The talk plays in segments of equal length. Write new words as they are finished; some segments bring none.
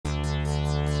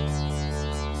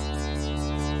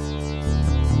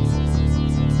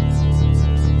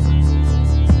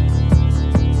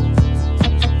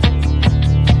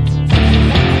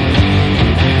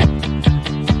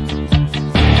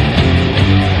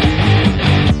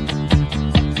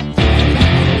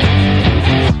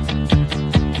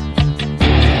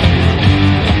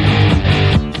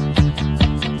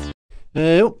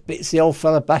It's the old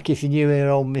fella back, if you're new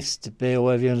here, old Mr. B, or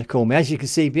whatever you want to call me. As you can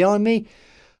see behind me,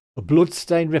 a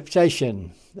blood-stained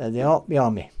reputation. There they are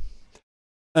behind me.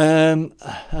 And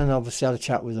obviously had a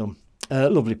chat with them.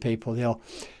 Lovely people they are.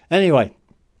 Anyway,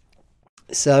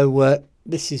 so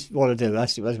this is what I do.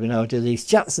 As we know, I do these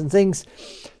chats and things.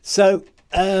 So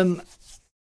I'm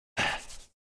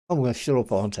going to shut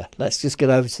up, aren't I? Let's just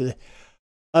get over to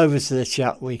the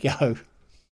chat we go.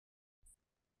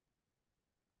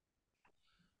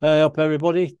 Hey up,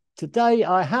 everybody. Today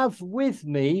I have with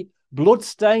me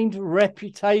Bloodstained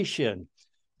Reputation.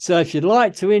 So if you'd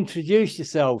like to introduce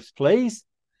yourselves, please.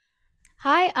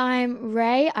 Hi, I'm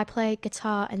Ray. I play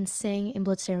guitar and sing in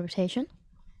Bloodstained Reputation.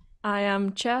 I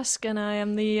am Chesk and I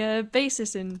am the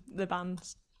bassist in the band.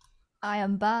 I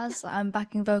am Baz. I'm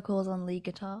backing vocals on lead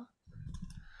guitar.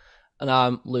 And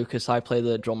I'm Lucas. I play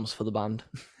the drums for the band.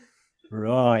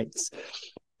 Right.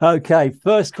 Okay,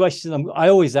 first question. I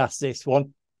always ask this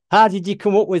one. How did you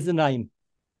come up with the name?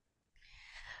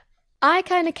 I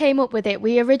kind of came up with it.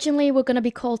 We originally were going to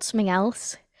be called something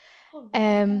else.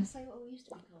 Can I say what we used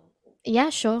to be called? Yeah,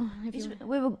 sure.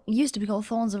 Used to be called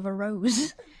Thorns of a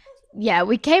Rose. Yeah,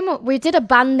 we did a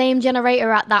band name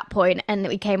generator at that point, and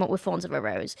we came up with Thorns of a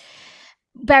Rose.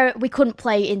 We couldn't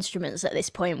play instruments at this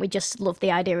point. We just loved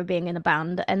the idea of being in a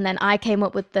band, and then I came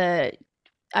up with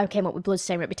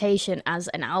Bloodstained Reputation as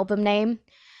an album name,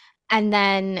 and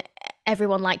then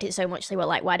everyone liked it so much they were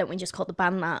like, "Why don't we just call the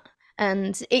band that?"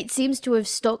 And it seems to have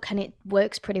stuck, and it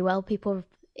works pretty well.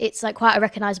 It's like quite a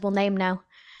recognizable name now.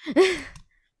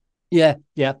 Yeah.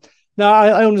 No,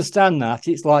 I understand that.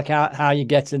 It's like how you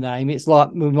get a name. It's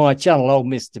like with my channel, old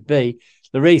Mr. B.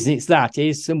 The reason it's that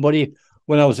is somebody,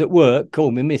 when I was at work,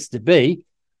 called me Mr. B.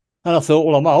 And I thought,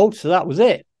 well, I'm old, so that was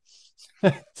it.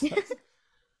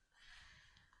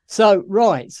 So,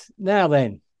 right, now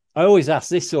then, I always ask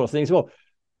this sort of thing as well.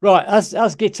 Right, as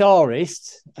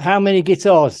guitarist, how many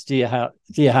guitars do you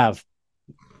have?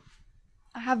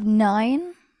 I have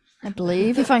 9, I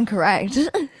believe, if I'm correct.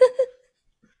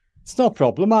 It's no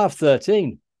problem. I have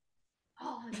 13.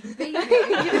 Oh,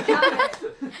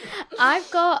 I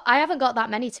haven't got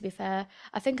that many, to be fair.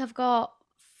 I think I've got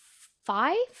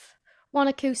 5, 1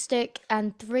 acoustic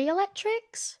and 3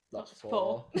 electrics. That's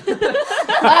 4.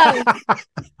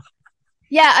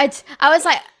 Yeah, I was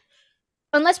like,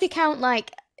 unless we count,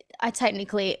 like, I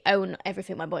technically own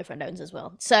everything my boyfriend owns as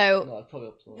well. So No, probably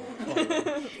up to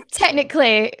 1.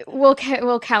 technically, we'll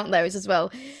count those as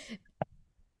well.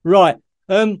 Right.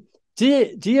 Do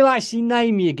you actually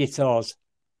name your guitars?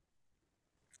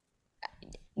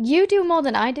 You do more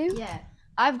than I do. Yeah.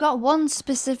 I've got one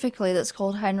specifically that's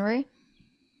called Henry.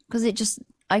 Because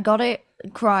I got it,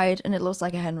 cried, and it looks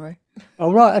like a Henry.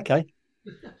 Oh, right. Okay.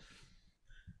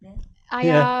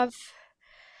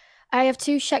 I have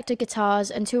 2 Schecter guitars,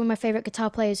 and 2 of my favorite guitar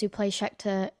players who play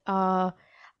Schecter are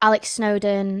Alex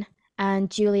Snowden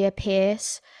and Julia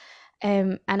Pierce.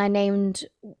 And I named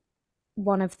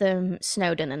one of them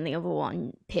Snowden and the other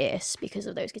one Pierce because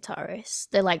of those guitarists.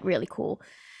 They're like really cool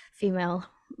female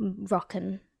rock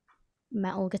and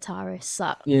metal guitarists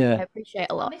that I appreciate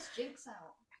a lot. Miss Jinx out.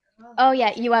 Oh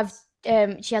yeah, you have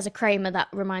she has a Kramer that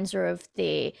reminds her of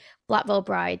the Black Veil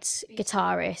Bride's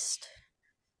guitarist.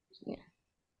 Yeah.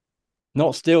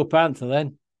 Not Steel Panther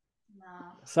then.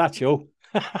 Nah. Satchel.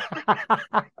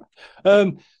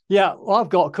 Yeah, well, I've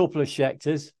got a couple of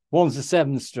Schecters. One's a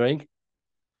 7-string.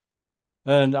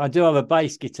 And I do have a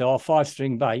bass guitar,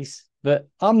 5-string bass, but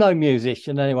I'm no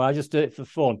musician anyway. I just do it for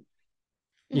fun.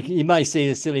 You may see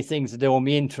the silly things I do on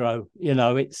my intro. You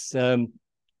know, it's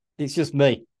just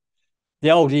me. The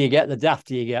older you get, the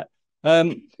dafter you get.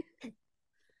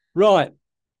 Right,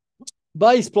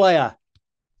 bass player.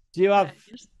 Do you have?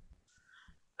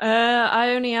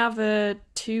 I only have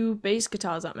 2 bass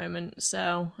guitars at the moment,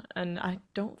 and I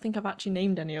don't think I've actually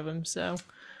named any of them. So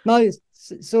No,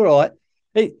 it's all right.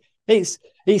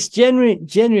 It's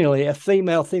generally a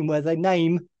female thing where they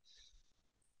name.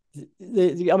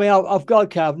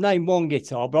 I've named one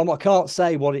guitar, but I can't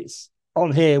say what it's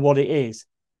on here. What it is.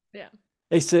 Yeah.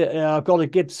 I've got a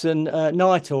Gibson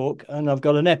Nighthawk, and I've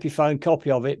got an Epiphone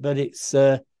copy of it, but it's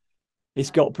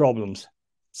got problems.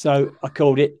 So I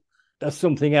called it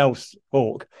something else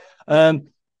Hawk,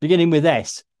 beginning with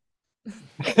S.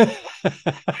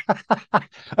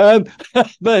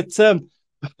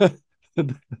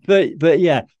 But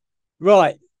yeah,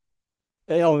 right.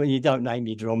 Oh, you don't name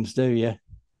your drums, do you?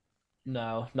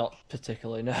 No, not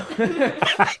particularly. No.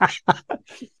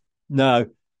 No.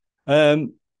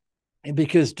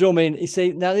 Because drumming, you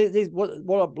see, now this, what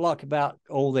I like about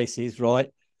all this is,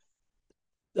 right,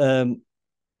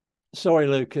 sorry,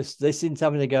 Lucas, this isn't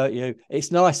having to go at you.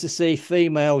 It's nice to see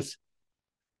females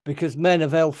because men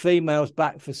have held females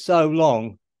back for so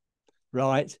long,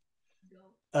 right?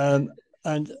 And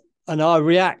I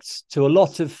react to a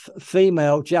lot of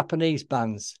female Japanese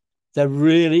bands. They're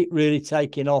really, really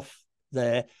taking off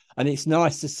there, and it's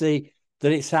nice to see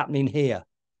that it's happening here.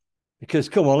 Because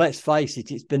come on, let's face it,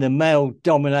 it's been a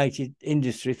male-dominated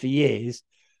industry for years,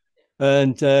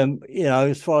 and you know,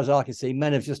 as far as I can see,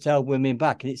 men have just held women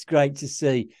back, and it's great to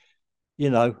see, you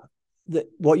know, that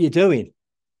what you're doing.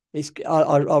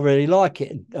 I really like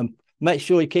it, and make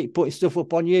sure you keep putting stuff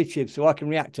up on YouTube so I can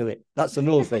react to it. That's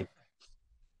another thing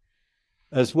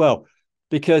as well,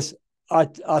 because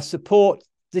I support.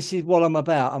 This is what I'm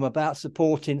about. I'm about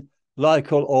supporting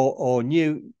local or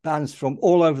new bands from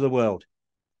all over the world.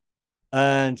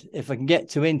 And if I can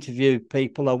get to interview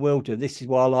people, I will do. This is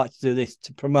why I like to do this,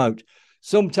 to promote.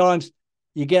 Sometimes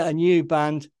you get a new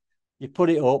band, you put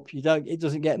it up, it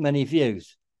doesn't get many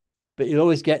views, but you'll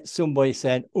always get somebody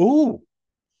saying, "Oh,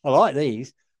 I like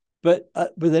these." But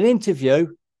with an interview,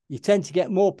 you tend to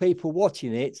get more people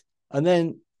watching it, and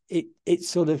then it's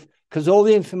sort of, because all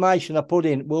the information I put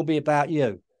in will be about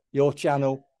you, your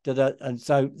channel, and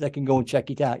so they can go and check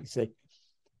it out. You see,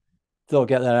 so I'll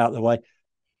get that out of the way.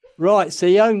 Right, so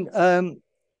you own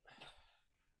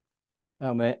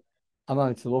oh mate, I'm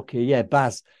having to look here. Yeah,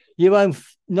 Baz, you own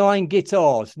 9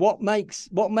 guitars. What make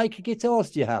of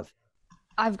guitars do you have?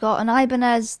 I've got an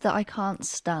Ibanez that I can't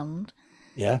stand.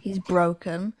 Yeah. He's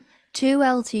broken. 2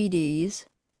 LTDs,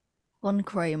 1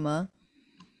 Kramer,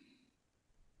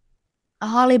 a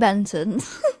Harley Benton,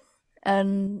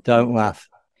 and Don't laugh.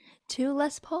 2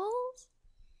 Les Pauls.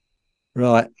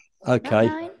 Right. Is that Okay.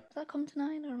 9? Does that come to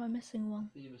 9, or am I missing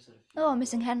one? Oh, I'm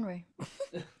missing Henry.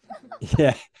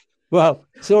 Yeah. Well,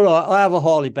 it's all right. I have a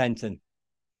Harley Benton.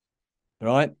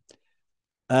 Right.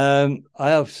 I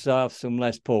also have some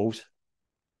Les Pauls.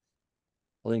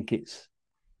 I think it's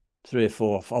 3 or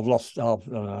 4. I've lost. I don't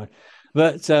know.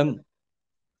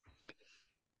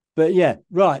 But yeah,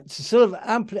 right. So sort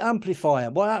of amplifier.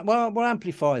 What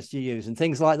amplifiers do you use and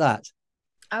things like that?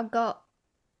 I've got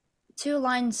 2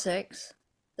 Line 6.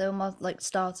 They're my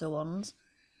starter ones.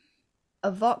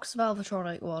 A Vox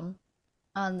Velvetronic one,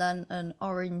 and then an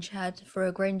orange head for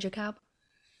a Granger cab.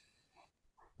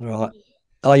 Right.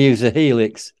 I use a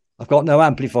Helix. I've got no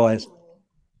amplifiers.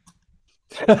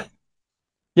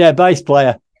 Yeah, bass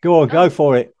player. Go on, go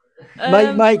for it.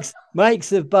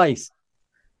 Makes of bass.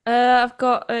 I've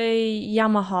got a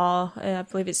Yamaha. I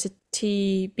believe it's a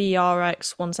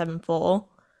TBRX 174.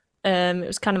 It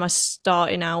was kind of my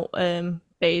starting out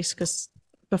bass, because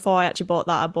before I actually bought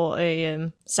that, I bought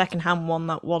a second-hand one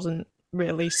that wasn't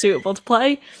really suitable to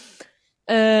play,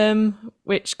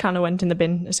 which kind of went in the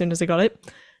bin as soon as I got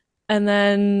it. And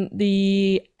then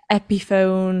the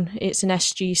Epiphone, it's an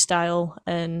SG style,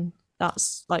 and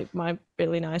that's like my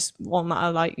really nice one that I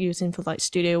like using for like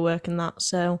studio work and that.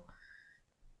 So,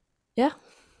 yeah.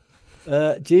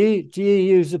 Do you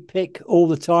use a pick all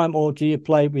the time, or do you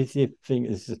play with your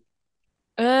fingers?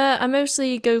 I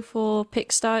mostly go for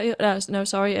pick style.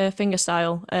 Finger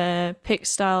style. Pick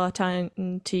style I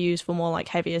tend to use for more like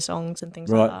heavier songs and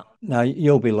things like that. Now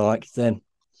you'll be liked then,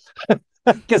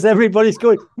 because everybody's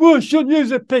going, "Well, you shouldn't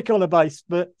use a pick on a bass."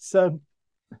 But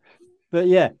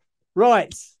yeah,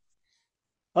 right.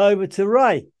 Over to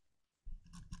Ray.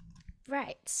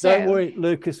 Right. So Don't worry,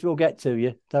 Lucas. We'll get to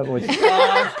you. Don't worry.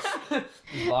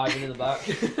 Vibing in the back.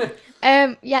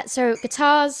 yeah. So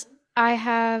guitars, I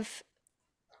have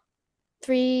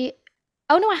 3.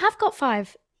 Oh no, I have got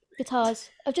 5 guitars.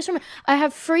 I've just remembered. I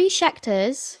have 3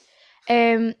 Schecters.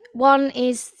 One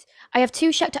is, I have 2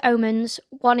 Schecter Omens.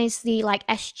 One is the like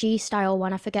SG style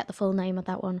one. I forget the full name of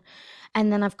that one.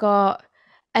 And then I've got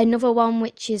another one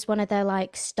which is one of their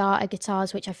like starter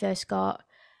guitars, which I first got.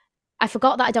 I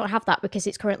forgot that I don't have that because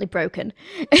it's currently broken,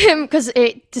 because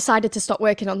it decided to stop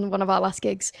working on one of our last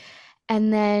gigs.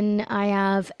 And then I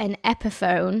have an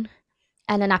Epiphone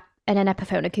and an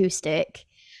Epiphone acoustic.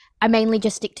 I mainly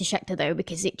just stick to Schecter though,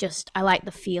 because I like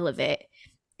the feel of it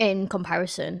in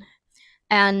comparison.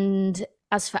 And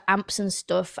as for amps and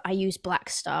stuff, I use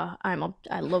Blackstar. I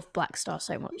love Blackstar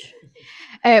so much.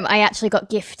 I actually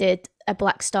got gifted a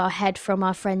Blackstar head from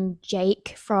our friend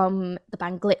Jake from the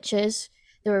band Glitches.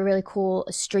 They're a really cool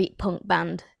street punk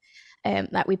band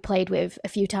that we played with a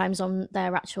few times on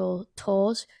their actual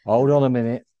tours. Hold on a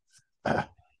minute.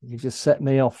 You just set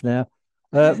me off now.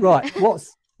 Right,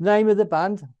 what's the name of the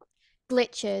band?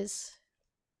 Glitches.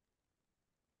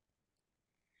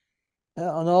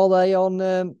 And are they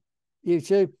on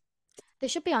YouTube? They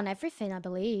should be on everything, I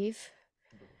believe.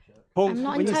 Punk, I'm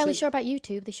not entirely sure about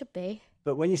YouTube. They should be.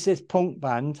 But when you say punk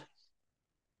band,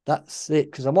 that's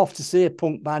it, because I'm off to see a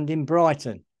punk band in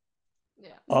Brighton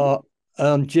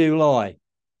on July.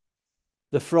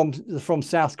 They're from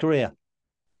South Korea.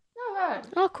 All right.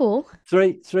 Oh, cool.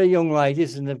 Three young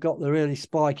ladies, and they've got the really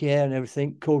spiky hair and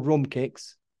everything, called Rum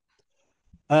Kicks.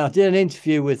 I did an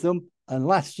interview with them, and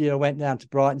last year I went down to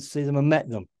Brighton to see them and met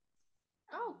them.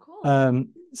 Oh, cool.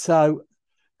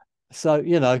 So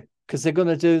you know, because they're going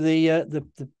to do the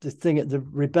thing at the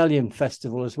Rebellion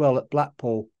Festival as well at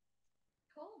Blackpool.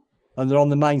 Cool. And they're on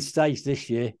the main stage this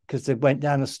year because they went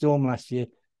down a storm last year.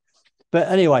 But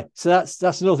anyway, so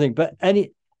that's another thing. But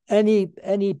any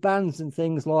bands and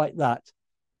things like that,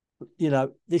 you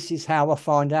know, this is how I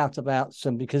find out about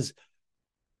some, because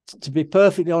to be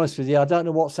perfectly honest with you, I don't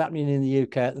know what's happening in the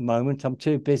UK at the moment. I'm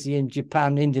too busy in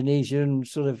Japan, Indonesia, and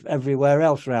sort of everywhere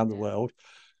else around the world.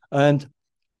 And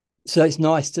so it's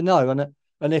nice to know.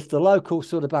 And if the local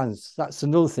sort of bands, that's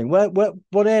another thing.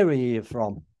 What area are you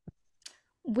from?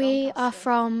 We are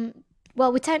from,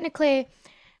 well, we're technically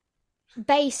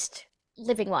based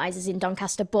living wise is in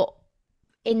Doncaster, but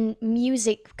in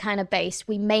music kind of base,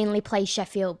 we mainly play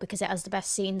Sheffield because it has the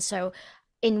best scene. So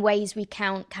in ways we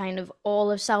count kind of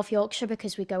all of South Yorkshire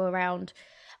because we go around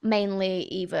mainly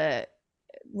either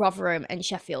Rotherham and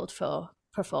Sheffield for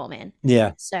performing.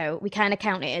 Yeah. So we kind of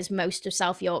count it as most of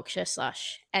South Yorkshire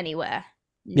 / anywhere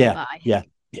Yeah. nearby.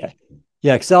 Yeah.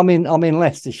 Because I'm in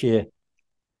Leicestershire.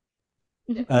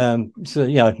 So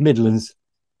you know, Midlands.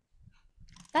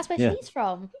 That's where she's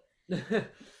from.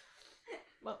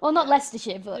 Well, not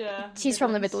Leicestershire, but she's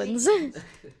from the Midlands.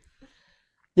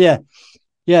 Yeah.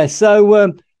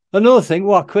 So another thing,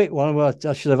 what a quick one. Well,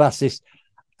 I should have asked this.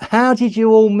 How did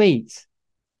you all meet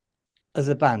as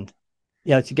a band?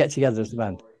 You know, to get together as a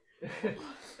band.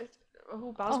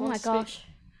 Oh my gosh.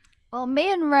 Well,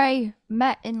 me and Ray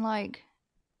met in like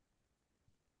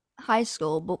high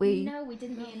school, but we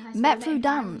didn't meet in high school. met through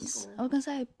dance. I was gonna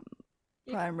say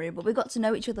primary, but we got to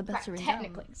know each other better in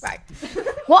technically. dance. Right.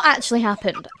 What actually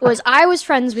happened was I was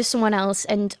friends with someone else,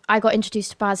 and I got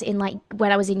introduced to Baz in like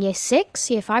when I was in year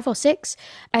 5 or 6,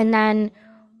 and then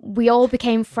we all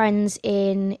became friends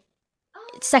in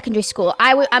secondary school.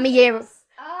 I'm a year.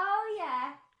 Oh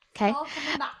yeah. Okay.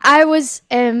 I was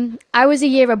a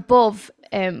year above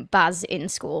Baz in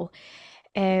school,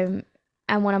 and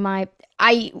I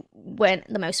weren't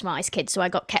the most smartest kid, so I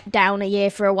got kept down a year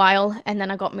for a while, and then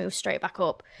I got moved straight back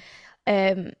up.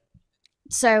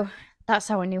 So that's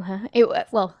how I knew her.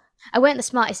 Well, I weren't the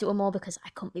smartest. It was more because I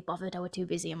couldn't be bothered. I was too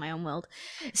busy in my own world.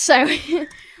 So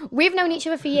we've known each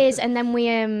other for years, and then we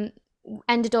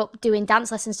ended up doing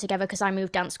dance lessons together because I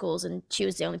moved dance schools, and she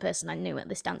was the only person I knew at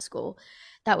this dance school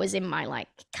that was in my like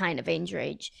kind of age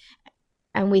range,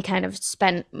 and we kind of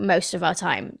spent most of our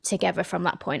time together from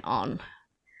that point on.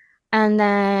 And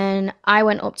then I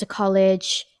went up to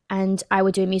college and I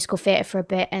would do musical theatre for a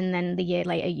bit, and then the year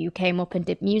later you came up and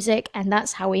did music, and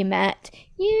that's how we met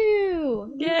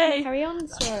you. Yay. Carry on,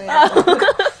 sorry.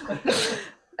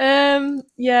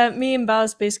 Yeah, me and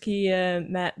Baz basically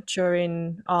met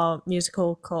during our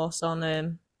musical course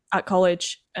on at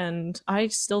college, and I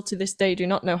still to this day do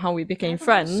not know how we became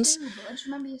friends. I just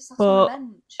remember you sat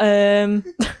on a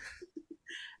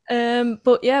bench.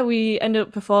 But yeah, we ended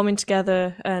up performing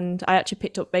together, and I actually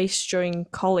picked up bass during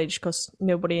college because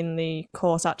nobody in the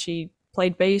course actually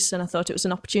played bass, and I thought it was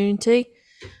an opportunity.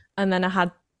 And then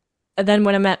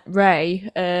when I met Ray,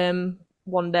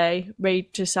 one day, Ray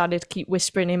decided to keep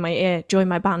whispering in my ear, "Join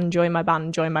my band, join my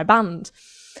band, join my band."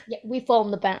 Yeah, we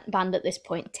formed the band at this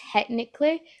point.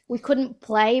 Technically, we couldn't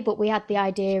play, but we had the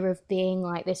idea of being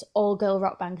like this all-girl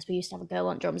rock band because we used to have a girl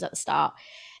on drums at the start.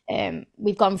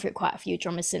 We've gone through quite a few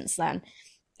drummers since then,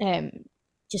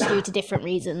 just due to different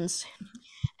reasons.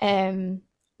 We're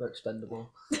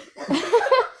expendable.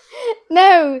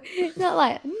 No,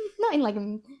 not in like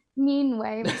a mean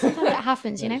way. But sometimes it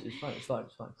happens, you know. It's fine.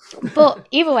 But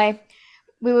either way,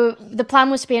 the plan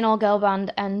was to be an all-girl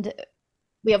band, and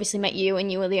we obviously met you, and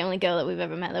you were the only girl that we've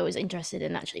ever met that was interested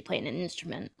in actually playing an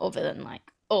instrument other than like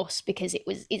us, because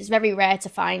it's very rare to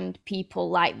find people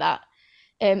like that.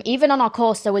 Even on our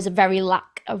course, there was a very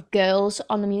lack of girls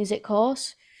on the music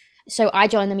course. So I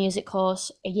joined the music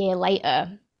course a year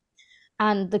later,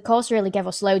 and the course really gave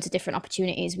us loads of different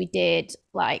opportunities. We did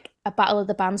like a battle of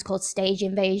the bands called Stage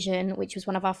Invasion, which was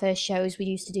one of our first shows. We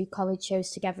used to do college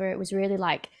shows together. It was really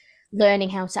like learning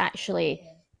how to actually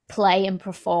play and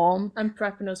perform. And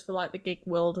prepping us for like the gig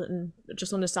world and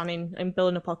just understanding and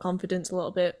building up our confidence a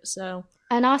little bit. So.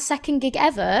 And our second gig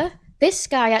ever, this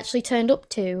guy actually turned up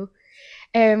to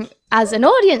as an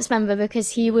audience member because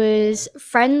he was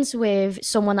friends with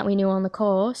someone that we knew on the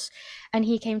course, and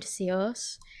he came to see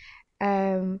us.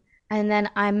 And then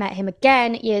I met him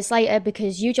again years later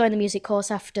because you joined the music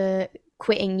course after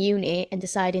quitting uni and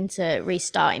deciding to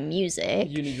restart in music.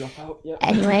 Uni dropout, yeah.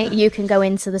 Anyway, you can go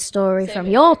into the story from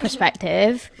your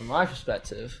perspective. From my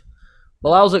perspective,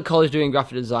 well, I was at college doing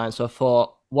graphic design, so I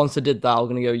thought once I did that, I was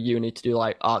going to go uni to do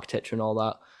like architecture and all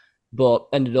that, but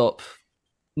ended up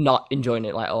not enjoying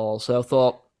it like at all. So I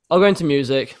thought I'll go into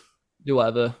music, do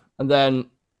whatever, and then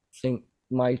I think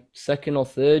my second or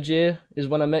third year is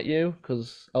when I met you,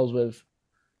 because I was with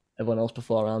everyone else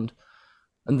beforehand.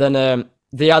 And then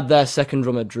they had their second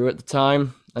drummer, Drew, at the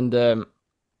time, and I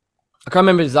can't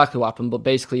remember exactly what happened, but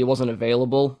basically he wasn't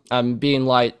available. Being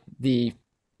like the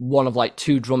one of like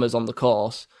 2 drummers on the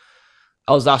course,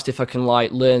 I was asked if I can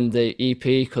like learn the EP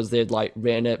because they'd like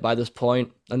written it by this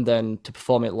point, and then to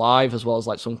perform it live as well as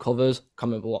like some covers. Can't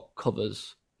remember what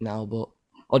covers now, but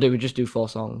or did we just do 4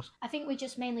 songs? I think we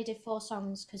just mainly did 4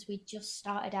 songs because we just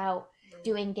started out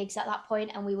doing gigs at that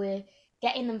point, and we were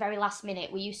getting them very last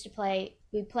minute. We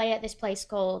play at this place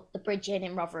called the Bridge Inn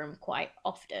in Rotherham quite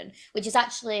often, which is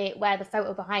actually where the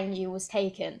photo behind you was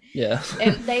taken. Yeah.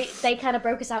 They kind of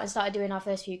broke us out and started doing our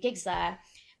first few gigs there.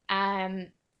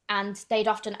 And they'd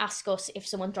often ask us if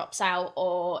someone drops out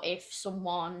or if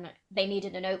they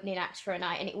needed an opening act for a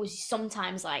night. And it was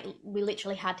sometimes like we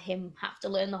literally had him have to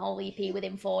learn the whole EP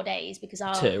within 4 days because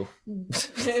our... 2.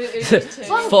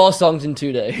 4 songs in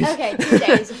 2 days. Okay, 2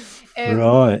 days.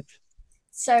 Right.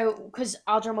 So, because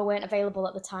our drummer weren't available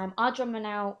at the time. Our drummer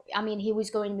now, I mean, he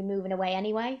was going to be moving away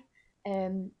anyway.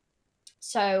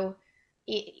 So...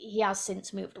 He has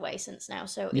since moved away since now.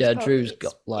 So yeah, Drew's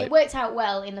got like... It worked out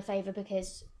well in the favour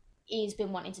because he's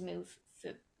been wanting to move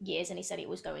for years and he said he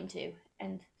was going to.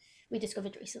 And we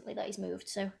discovered recently that he's moved.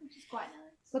 So Which is quite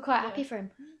nice. We're quite happy for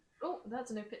him. Oh,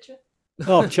 that's a new picture.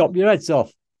 Oh, chop your heads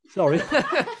off. Sorry.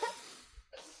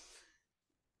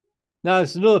 No,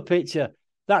 it's another picture.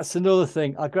 That's another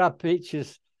thing. I grab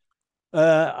pictures.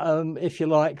 If you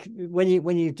like,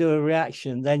 when you do a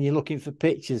reaction, then you're looking for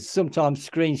pictures. Sometimes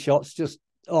screenshots just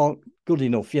aren't good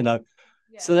enough, you know.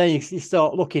 Yeah. So then you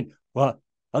start looking. Well,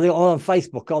 are they on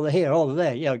Facebook? Are they here? Are they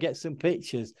there? You know, get some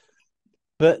pictures.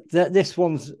 But this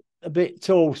one's a bit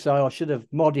tall, so I should have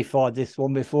modified this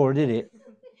one before I did it,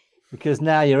 because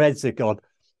now your heads are gone.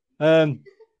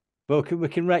 But we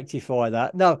can rectify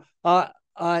that. No, I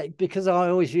because I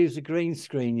always use a green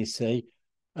screen. You see,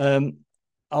 I'm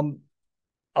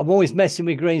always messing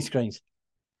with green screens,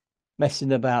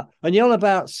 messing about. And you're on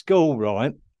about school,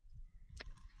 right?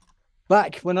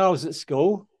 Back when I was at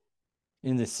school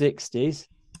in the 60s,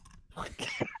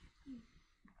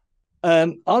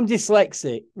 I'm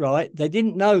dyslexic, right? They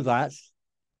didn't know that.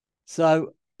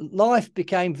 So life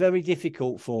became very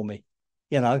difficult for me,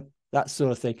 you know, that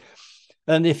sort of thing.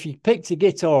 And if you picked a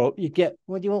guitar up, you get,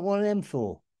 what do you want one of them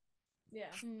for? Yeah.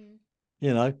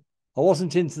 You know, I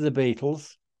wasn't into the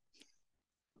Beatles.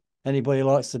 Anybody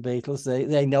likes the Beatles,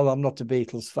 they know I'm not a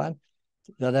Beatles fan.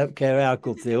 They don't care how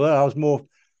good they were. I was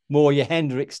more your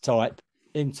Hendrix type,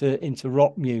 into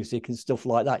rock music and stuff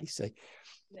like that, you see.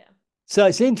 Yeah. So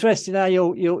it's interesting how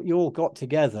you all got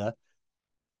together,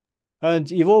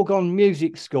 and you've all gone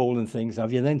music school and things,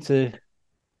 have you? Then to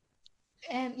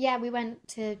yeah, we went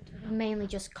to mainly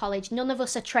just college. None of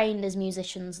us are trained as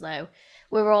musicians, though.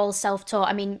 We're all self-taught.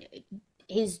 I mean,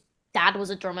 his dad was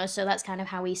a drummer, so that's kind of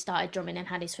how he started drumming and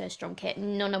had his first drum kit.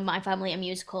 None of my family are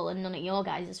musical, and none of your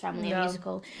guys' family are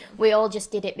musical. We all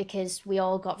just did it because we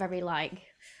all got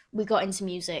we got into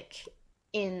music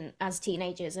as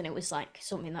teenagers, and it was like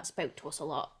something that spoke to us a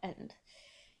lot, and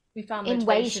we found in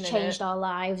ways in changed our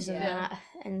lives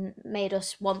and made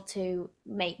us want to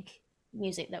make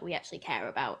music that we actually care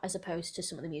about, as opposed to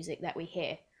some of the music that we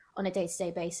hear on a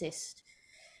day-to-day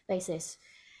basis.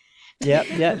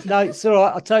 Yeah. No, it's all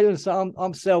right. I'll tell you,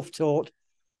 I'm self-taught.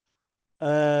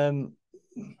 I'm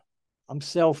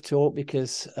self-taught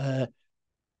because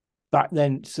back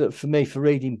then, so for me, for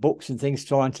reading books and things,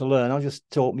 trying to learn, I just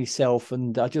taught myself,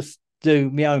 and I just do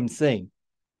my own thing.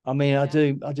 I mean, I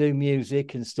do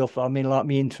music and stuff. I mean, like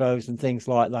my intros and things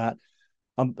like that.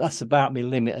 That's about me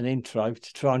limit an intro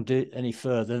to try and do it any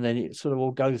further, and then it sort of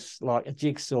all goes like a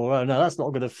jigsaw. Oh no, that's not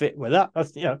going to fit with that.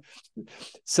 That's, you know.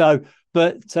 So,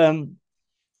 but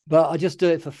I just do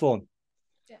it for fun.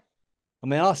 Yeah. I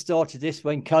mean, I started this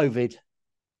when COVID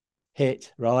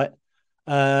hit, right?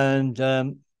 And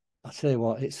I'll tell you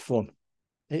what, it's fun.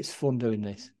 It's fun doing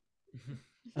this.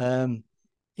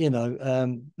 You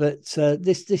know, but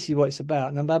this is what it's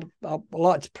about, and I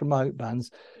like to promote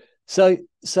bands. So,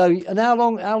 and how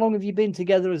long have you been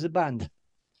together as a band?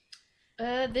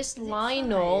 This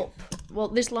lineup,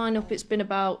 it's been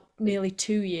about nearly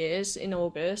 2 years in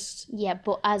August. Yeah,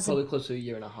 but probably close to a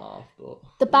year and a half. But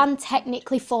the band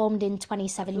technically formed in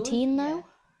 2017, though.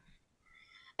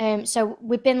 So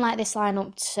we've been like this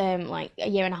lineup like a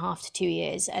year and a half to 2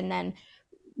 years, and then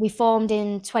we formed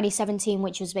in 2017,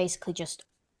 which was basically just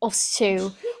us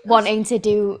two wanting to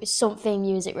do something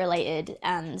music related,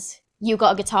 and you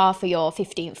got a guitar for your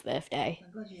 15th birthday.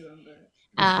 I'm glad you remember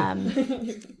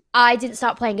it. I didn't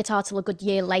start playing guitar till a good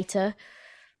year later,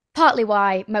 partly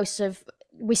why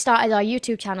we started our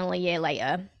YouTube channel a year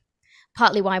later,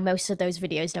 partly why most of those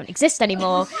videos don't exist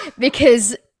anymore,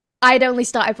 because I'd only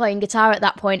started playing guitar at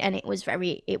that point, and it was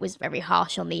very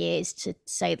harsh on the ears, to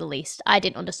say the least. I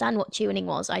didn't understand what tuning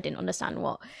was. I didn't understand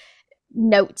what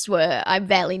notes were. I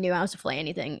barely knew how to play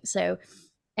anything. So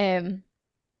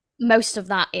most of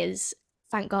that is,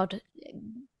 thank God,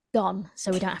 gone,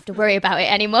 so we don't have to worry about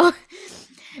it anymore.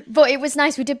 But it was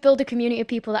nice. We did build a community of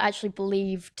people that actually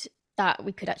believed that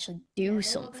we could actually do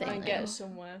something And get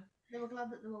somewhere. They were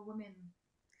glad that there were women.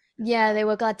 Yeah, they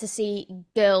were glad to see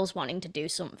girls wanting to do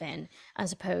something,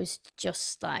 as opposed to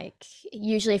just like,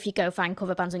 usually if you go find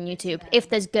cover bands on YouTube, if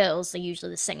there's girls, they're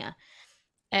usually the singer.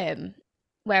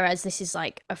 Whereas this is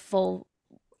like a full,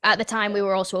 at the time we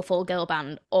were also a full girl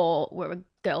band, or we're a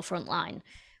girl front line,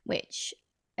 which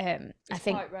I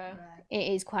think Quite rare.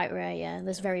 it is quite rare. Yeah,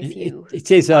 there's very few. It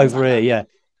is bands over like here, that. yeah.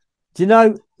 Do you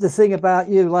know the thing about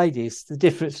you ladies, the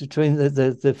difference between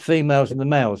the females and the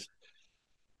males?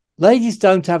 Ladies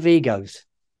don't have egos.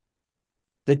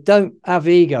 They don't have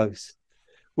egos.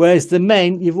 Whereas the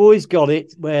men, you've always got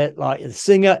it where, like, the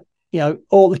singer,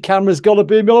 all the camera's got to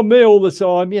be on me all the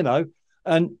time,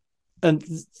 and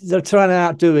they're trying to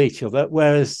outdo each other.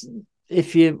 Whereas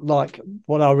if you like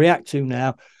what I react to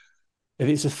now, if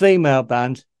it's a female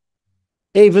band,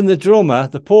 even the drummer,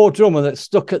 the poor drummer that's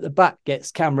stuck at the back,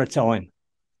 gets camera time.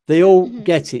 They all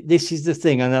get it. This is the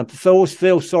thing. And I always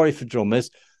feel sorry for drummers.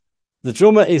 The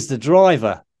drummer is the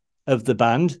driver of the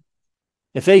band.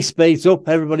 If he speeds up,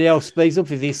 everybody else speeds up.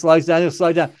 If he slows down, he'll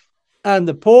slow down. And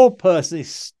the poor person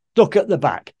is stuck at the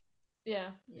back. Yeah.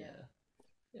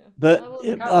 But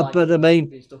I mean,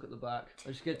 being stuck at the back. I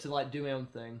just get to like do my own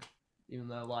thing, even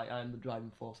though like I'm the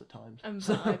driving force at times.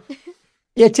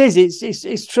 Yeah, it is.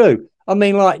 It's true. I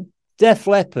mean, like Def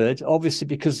Leppard, obviously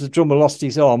because the drummer lost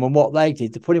his arm, and what they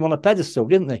did, they put him on a pedestal,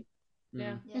 didn't they?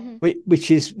 Yeah.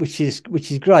 Which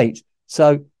is great.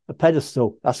 So a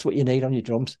pedestal, that's what you need on your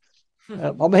drums.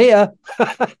 I'm here.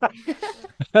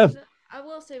 I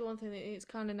will say one thing, it's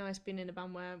kind of nice being in a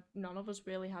band where none of us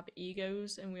really have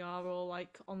egos, and we are all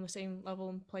like on the same level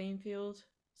and playing field.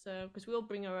 So, because we all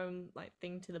bring our own like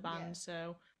thing to the band, Yeah.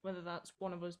 so whether that's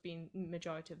one of us being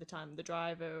majority of the time the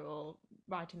driver, or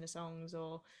writing the songs,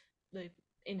 or the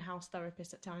in-house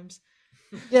therapist at times.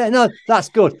 Yeah, no, that's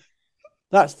good.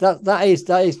 That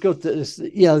is good that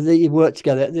that you work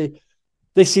together.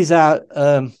 This is our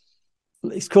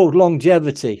it's called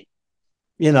longevity.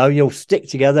 You'll stick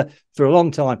together for a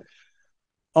long time.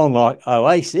 Unlike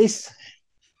Oasis,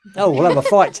 we'll have a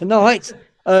fight tonight.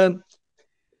 But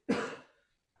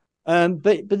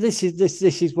this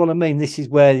is what I mean. This is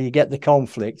where you get the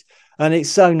conflict, and it's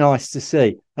so nice to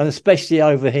see, and especially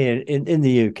over here in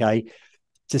the UK,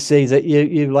 to see that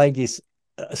you ladies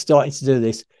are starting to do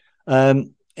this.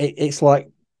 It's like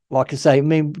I say. I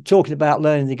mean, talking about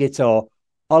learning the guitar,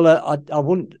 I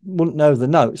wouldn't know the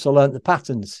notes. I learned the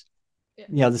patterns.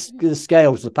 Yeah. The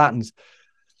scales, the patterns,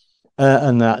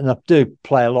 and that. And I do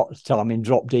play a lot of time in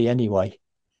drop D anyway,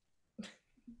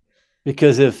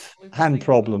 because of hand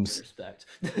problems. Respect.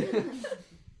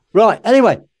 Right.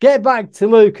 Anyway, get back to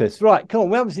Lucas. Right. Come on.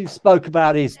 We haven't even spoke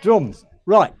about his drums.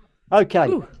 Right. Okay.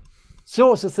 Ooh.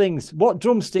 Sorts of things. What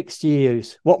drumsticks do you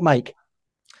use? What make?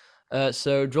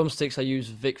 So drumsticks, I use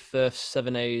Vic Firth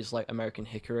 7As, like American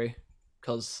Hickory,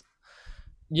 because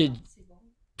your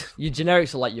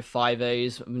generics are like your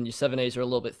 5As, and your 7As are a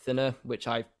little bit thinner, which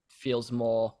I feels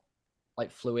more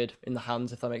like fluid in the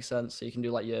hands, if that makes sense. So you can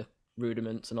do like your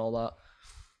rudiments and all that.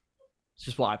 It's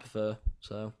just what I prefer.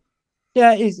 So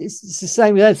Yeah, it's the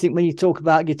same with everything when you talk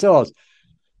about guitars.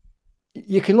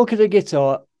 You can look at a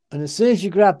guitar, and as soon as you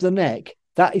grab the neck,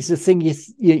 that is the thing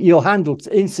your hand will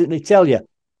instantly tell you,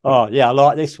 oh, yeah, I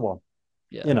like this one.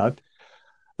 yeah.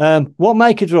 What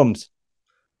make of drums?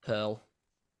 Pearl.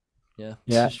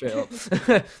 Yeah. Straight up.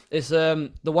 It's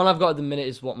the one I've got at the minute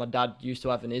is what my dad used to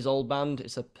have in his old band.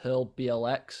 It's a Pearl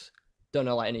BLX. Don't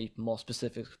know like any more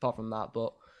specifics apart from that,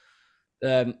 but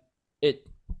it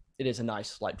is a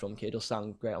nice like drum kit. It'll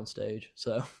sound great on stage.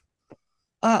 So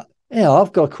Yeah,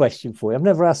 I've got a question for you. I've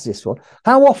never asked this one.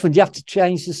 How often do you have to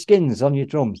change the skins on your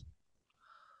drums?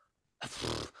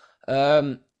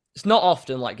 It's not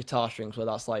often like guitar strings where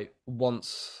that's like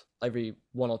once every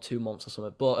 1 or 2 months or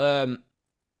something, but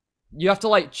you have to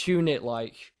like tune it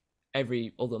like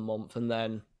every other month, and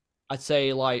then I'd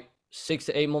say like 6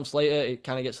 to 8 months later, it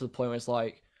kind of gets to the point where it's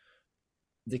like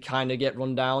they kind of get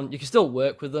run down. You can still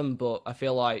work with them, but I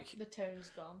feel like The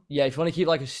tone's gone. yeah, if you want to keep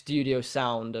like a studio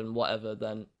sound and whatever,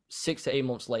 then 6 to 8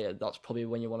 months later, that's probably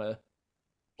when you want to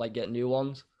like get new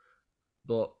ones.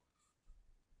 But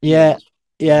Yeah,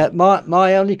 yeah.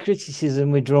 My only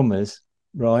criticism with drummers,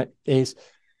 right, is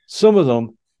some of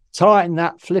them tighten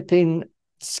that flipping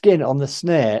skin on the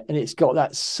snare, and it's got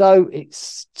that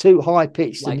it's too high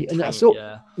pitched, like and tank,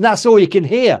 and that's all you can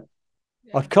hear.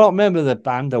 Yeah. I can't remember the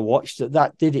band I watched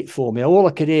that did it for me. All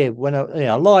I could hear when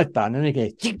a live band, and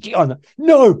again,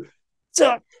 no,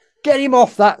 get him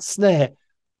off that snare.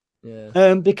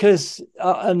 yeah, Because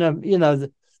you know,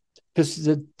 because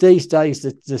these days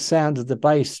the sound of the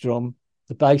bass drum,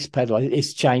 the bass pedal,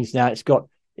 it's changed now. It's got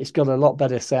a lot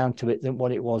better sound to it than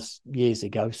what it was years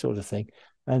ago, sort of thing.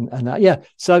 And yeah.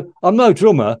 So I'm no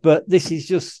drummer, but this is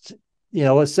just, you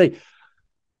know, I see.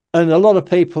 And a lot of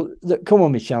people that come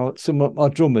on my channel, some of my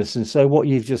drummers, and so what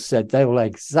you've just said, they will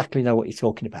exactly know what you're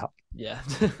talking about. yeah.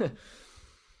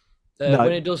 No.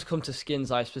 When it does come to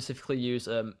skins, I specifically use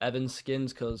Evans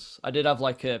skins because I did have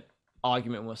like a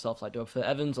argument with myself, like do I prefer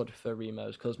Evans or do I prefer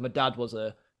Remos? Because my dad was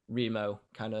a Remo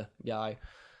kind of guy,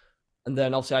 and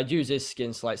then obviously I'd use his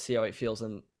skins to like see how it feels,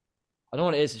 and I don't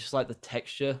know what it is. It's just like the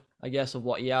texture, I guess, of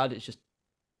what he had. It's just,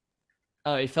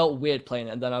 I don't know, it felt weird playing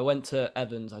it. And then I went to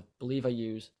Evans. I believe I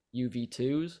use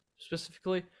UV2s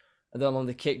specifically, and then on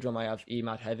the kick drum I have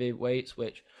EMAD heavyweights,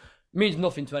 which means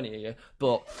nothing to any of you,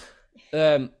 but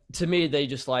to me they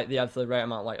just like they have the right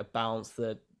amount like of bounce,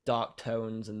 the dark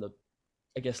tones, and the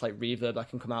I guess like reverb that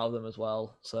can come out of them as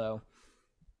well. So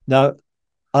No,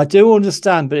 I do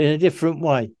understand, but in a different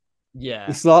way. yeah,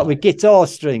 It's like with guitar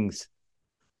strings.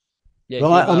 yeah,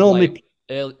 Right, I normally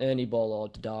like Ernie Ball or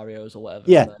Darius or whatever.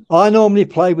 Yeah, I normally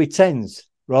play with 10s,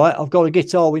 right? I've got a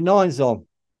guitar with 9s on.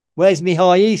 Where's my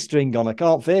high E string on? I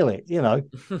can't feel it, you know.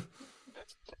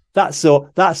 that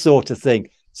sort of thing.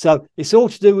 So it's all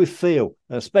to do with feel,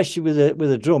 especially with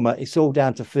a drummer. It's all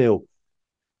down to feel.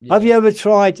 Yeah. Have you ever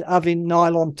tried having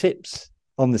nylon tips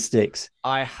on the sticks?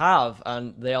 I have,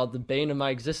 and they are the bane of my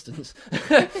existence.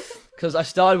 Because I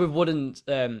started with wooden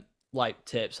like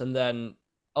tips, and then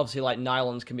obviously like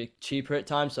nylons can be cheaper at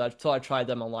times, so I thought I'd try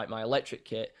them on like my electric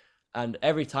kit, and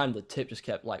every time the tip just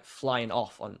kept like flying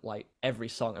off on like every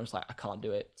song. I was like, I can't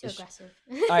do it. Too aggressive.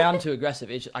 I am too aggressive.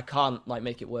 I can't like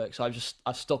make it work, so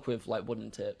I've stuck with like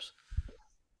wooden tips.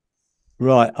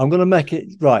 Right, I'm gonna make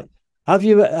it right. Have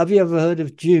you ever heard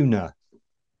of Juna?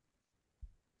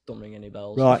 Don't ring any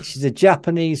bells. Right, she's a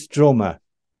Japanese drummer.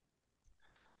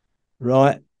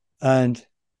 Right, and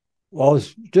I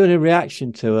was doing a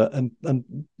reaction to her, and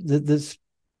the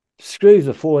screws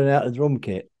are falling out of the drum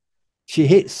kit. She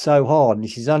hits so hard, and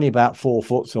she's only about 4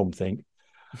 foot something,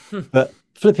 but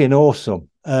flipping awesome.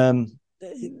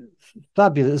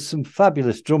 Fabulous, some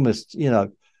fabulous drummers, you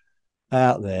know,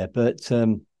 out there.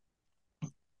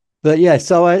 But yeah,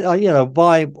 so I you know,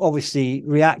 by obviously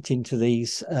reacting to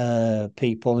these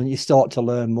people, and you start to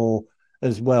learn more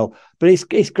as well. But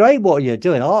it's great what you're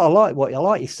doing. I like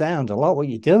your sound. I like what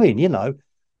you're doing, you know.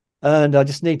 And I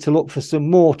just need to look for some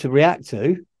more to react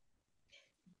to.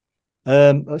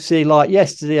 See, like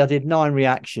yesterday, I did 9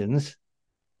 reactions.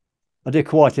 I did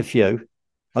quite a few.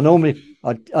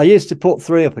 I used to put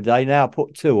 3 up a day. Now I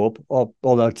put 2 up.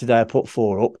 Although today I put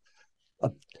 4 up.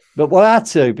 But what I had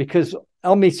to, because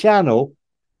on my channel,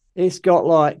 it's got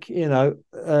like, you know,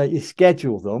 you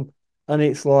schedule them, and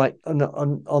it's like, and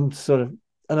I'm sort of,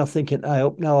 and I'm thinking, hey,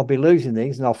 no, I'll be losing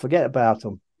these, and I'll forget about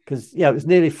them, because yeah, it was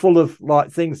nearly full of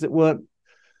like things that weren't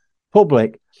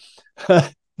public.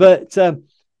 But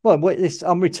well,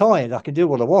 I'm retired. I can do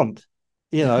what I want,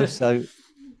 you know. So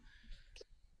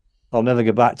I'll never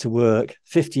go back to work.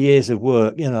 50 years of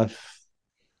work, you know.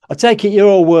 I take it you're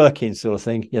all working, sort of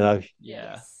thing, you know.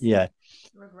 Yeah. Yeah.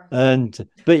 And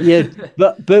but yeah,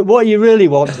 but what you really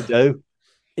want to do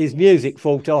is music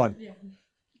full time. Yeah.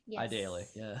 Yes. Ideally,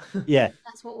 yeah. Yeah.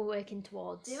 That's what we're working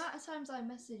towards. The amount of times I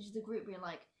messaged the group being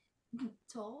like,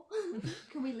 "Tour,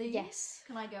 can we leave? Yes.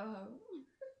 Can I go home?"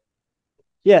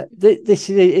 Yeah, this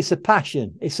is it's a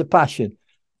passion. It's a passion.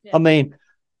 Yeah. I mean,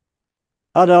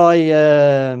 had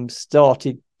I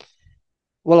started,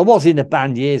 well, I was in a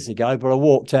band years ago, but I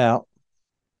walked out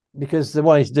because they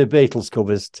wanted to do Beatles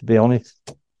covers, to be honest.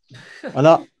 And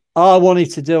I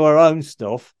wanted to do our own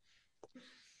stuff.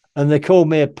 And they called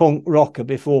me a punk rocker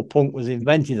before punk was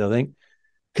invented, I think,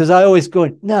 because I always go,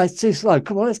 no, it's too slow.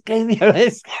 Come on, let's get in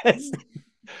here.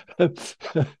 But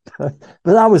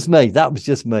that was me. That was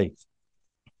just me.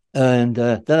 And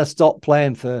then I stopped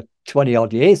playing for 20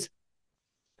 odd years.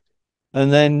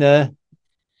 And then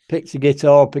picked the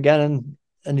guitar up again and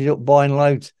ended up buying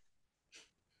loads.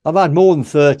 I've had more than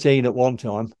 13 at one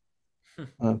time.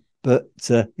 But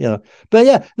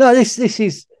yeah, no, this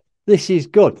is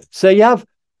good. So you have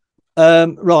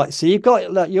right. So you've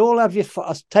got, like, you all have your.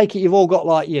 I take it you've all got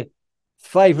like your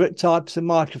favourite types of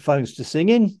microphones to sing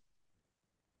in.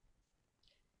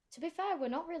 To be fair, we're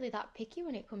not really that picky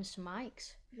when it comes to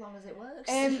mics. As long as it works.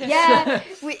 Yeah,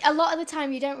 a lot of the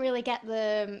time you don't really get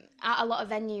at a lot of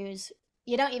venues.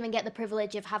 You don't even get the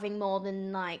privilege of having more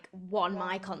than like one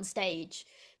mic on stage,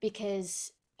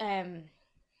 because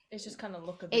it's just kind of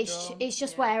look at the draw. It's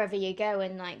just wherever you go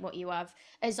and like what you have.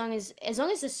 As long as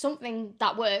there's something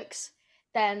that works,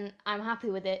 then I'm happy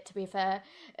with it. To be fair,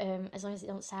 as long as it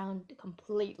don't sound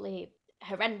completely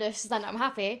horrendous, then I'm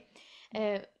happy.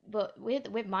 But with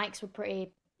mics, we're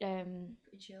pretty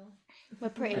chill. We're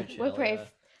pretty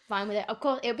fine with it. Of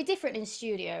course, it'll be different in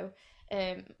studio.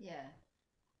 Yeah.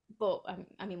 But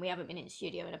I mean, we haven't been in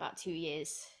studio in about 2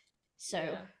 years,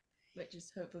 so which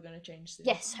is hopefully going to change soon.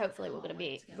 Yes, hopefully we're going to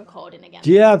be recording again.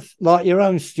 Do you have like your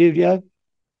own studio?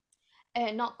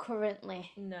 Not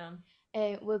currently. No.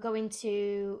 We're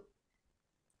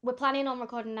planning on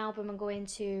recording an album and going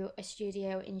to a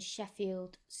studio in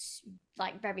Sheffield,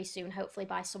 like very soon, hopefully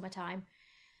by summertime.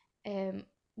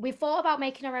 We thought about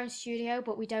making our own studio,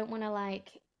 but we don't want to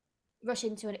like rush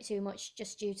into it too much,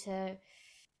 just due to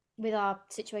with our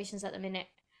situations at the minute.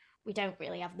 We don't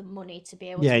really have the money to be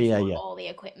able to afford all the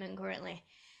equipment currently.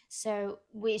 So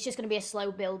it's just going to be a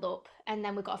slow build up, and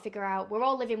then we've got to figure out. We're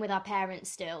all living with our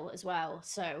parents still as well,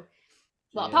 so.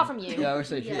 Well, apart from you, I would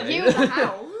say you the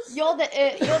house. You're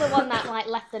the one that like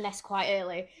left the nest quite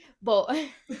early, but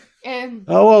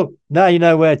oh well, now you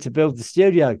know where to build the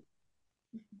studio.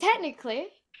 Technically,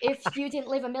 if you didn't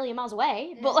live a million miles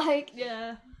away, but like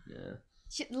yeah.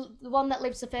 The one that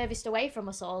lives the furthest away from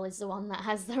us all is the one that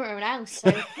has their own house.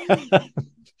 So.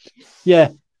 Yeah,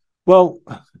 well,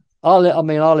 I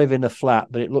live in a flat,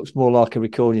 but it looks more like a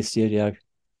recording studio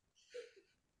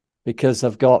because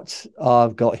I've got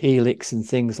Helix and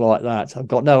things like that. I've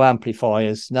got no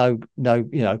amplifiers, no,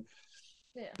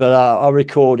 but I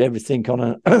record everything on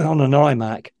an on an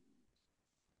iMac,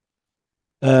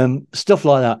 stuff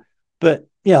like that. But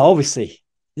yeah, obviously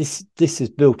this is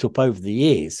built up over the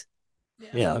years.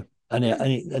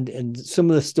 And some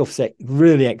of the stuff's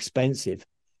really expensive.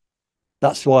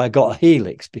 That's why I got a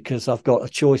Helix, because I've got a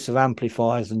choice of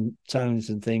amplifiers and tones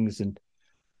and things. And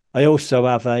I also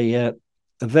have a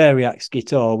Variax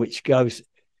guitar, which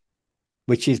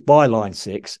is by Line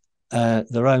 6,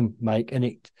 their own make, and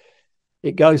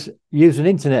it goes use an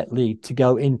internet lead to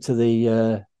go into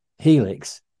the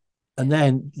Helix, and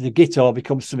then the guitar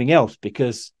becomes something else,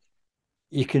 because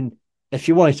you can, if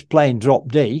you wanted to play in drop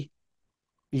D,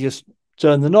 you just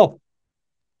turn the knob,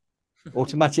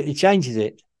 automatically changes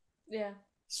it. Yeah,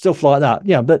 stuff like that.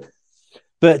 Yeah, but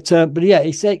yeah,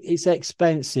 it's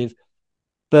expensive.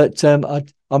 But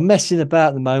I'm messing about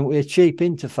at the moment with a cheap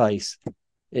interface.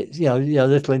 It's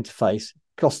little interface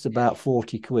costs about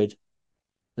 40 quid,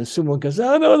 and someone goes,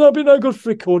 "Oh no, that'll be no good for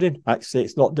recording." Actually,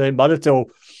 it's not doing bad at all.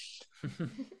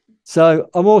 So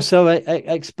I'm also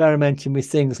experimenting with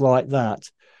things like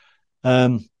that.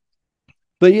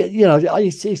 But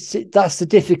that's the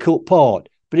difficult part.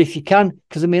 But if you can,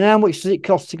 because I mean, how much does it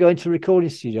cost to go into a recording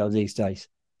studio these days?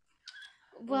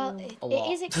 Well, it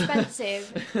is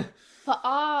expensive. But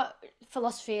our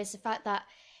philosophy is the fact that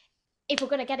if we're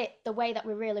going to get it the way that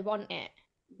we really want it,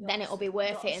 then it'll be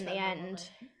worth it in the end.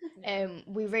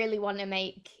 We really want to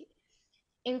make,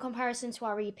 in comparison to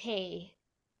our EP,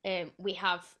 we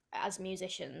have, as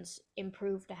musicians,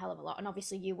 improved a hell of a lot. And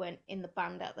obviously you weren't in the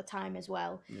band at the time as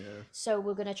well. Yeah. So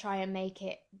we're going to try and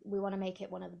we want to make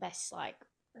it one of the best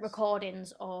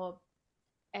recordings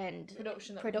and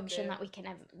production that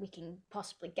we can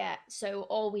possibly get. So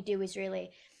all we do is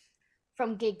really,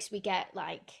 from gigs we get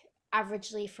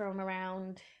averagely from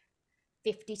around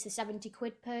 50 to 70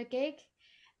 quid per gig,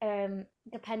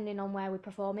 depending on where we're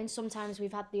performing. Sometimes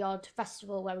we've had the odd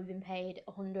festival where we've been paid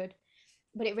 100,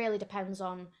 but it really depends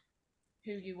on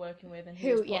who you're working with and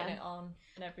who's putting it on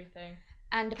and everything.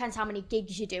 And depends how many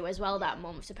gigs you do as well that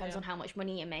month. Depends on how much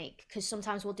money you make. Because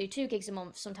sometimes we'll do 2 gigs a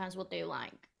month. Sometimes we'll do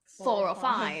 4 or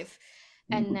 5.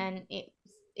 And then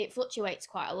it fluctuates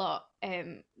quite a lot.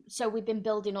 So we've been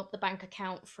building up the bank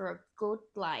account for a good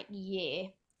year.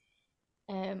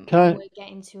 We're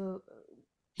getting to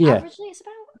averagely it's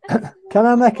about. Can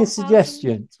I make a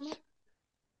suggestion?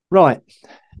 Right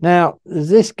now, there's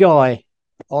this guy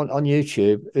on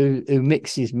YouTube who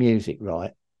mixes music,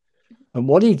 right? And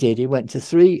what he did, he went to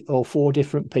 3 or 4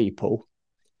 different people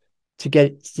to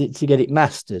get it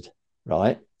mastered,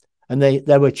 right? and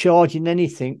they were charging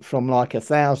anything from like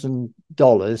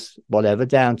 $1,000, whatever,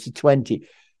 down to 20.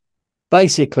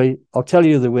 Basically, I'll tell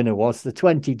you who the winner was, the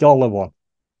 $20 one.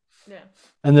 Yeah.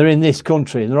 And they're in this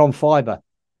country and they're on fiber,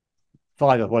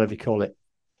 whatever you call it.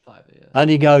 Fiverr, yeah. And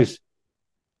he goes,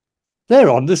 they're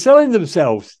underselling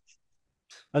themselves.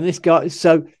 And this guy,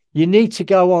 so you need to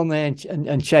go on there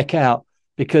and check out,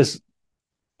 because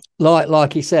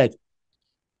like he said,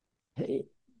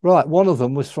 right, one of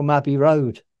them was from Abbey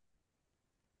Road.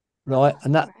 Right.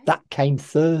 And that came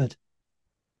third.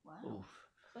 Wow.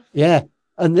 Yeah.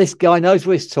 And this guy knows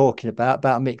what he's talking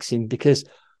about mixing, because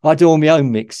I do all my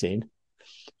own mixing.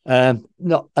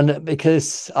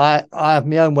 Because I have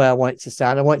my own way I want it to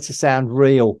sound. I want it to sound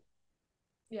real.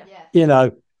 Yeah. You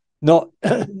know, not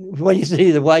when you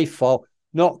see the waveform,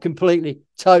 not completely,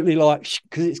 totally like,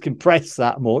 because it's compressed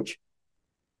that much.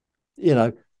 You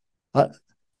know,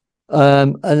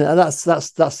 and that's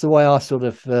the way I sort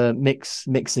of mix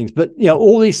things. But you know,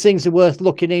 all these things are worth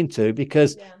looking into,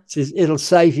 because it'll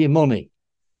save you money.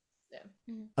 Yeah.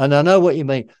 And I know what you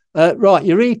mean. Right,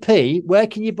 your EP, where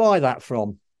can you buy that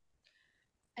from?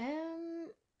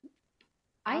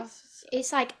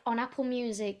 It's like on Apple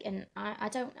Music, and I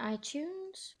don't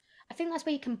iTunes. I think that's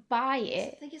where you can buy I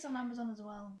it. think it's on Amazon as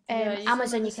well.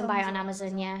 Amazon, you can buy it on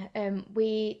Amazon. Yeah.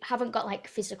 We haven't got like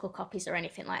physical copies or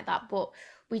anything like that, but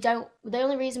we don't. The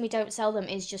only reason we don't sell them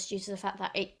is just due to the fact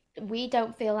that we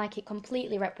don't feel like it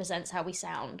completely represents how we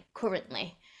sound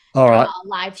currently. All right. Our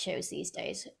live shows these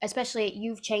days, especially,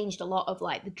 you've changed a lot of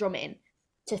like the drumming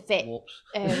to fit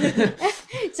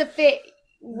to fit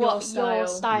what your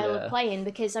style of playing,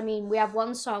 because I mean, we have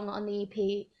one song on the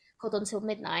EP called Until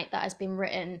Midnight that has been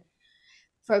written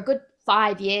for a good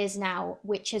 5 years now,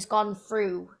 which has gone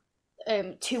through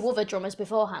 2 other drummers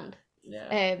beforehand.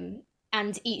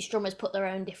 And each drummer's put their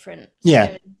own different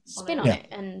spin on it,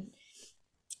 and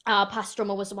our past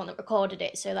drummer was the one that recorded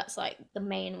it, so that's like the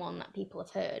main one that people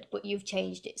have heard, but you've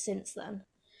changed it since then.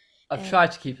 I've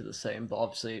tried to keep it the same, but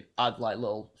obviously add like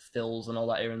little fills and all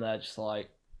that here and there, just so it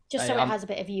has a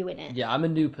bit of you in it. Yeah, I'm a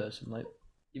new person. Like,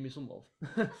 give me some love.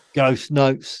 Ghost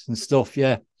notes and stuff.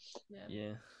 Yeah.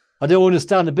 I don't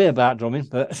understand a bit about drumming,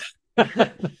 but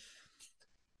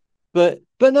but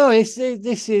no, this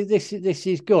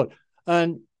is good.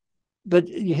 But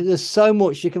there's so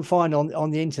much you can find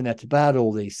on the internet about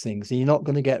all these things, and you're not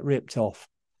going to get ripped off.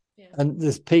 And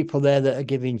there's people there that are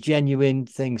giving genuine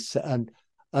things, and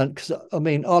because I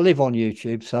mean, I live on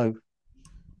YouTube, so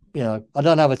you know, I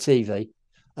don't have a TV.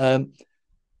 I'm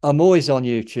always on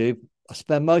YouTube. I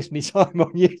spend most of my time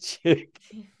on YouTube.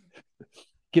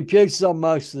 Computer's on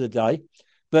most of the day,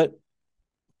 and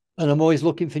I'm always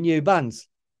looking for new bands.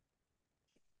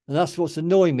 And that's what's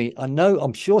annoying me.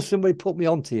 I'm sure somebody put me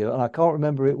onto you, and I can't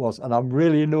remember who it was, and I'm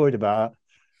really annoyed about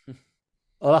it.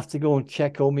 I'll have to go and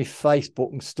check all my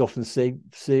Facebook and stuff and see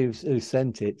who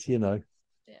sent it, you know.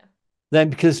 Then,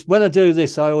 because when I do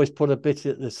this, I always put a bit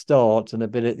at the start and a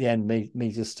bit at the end,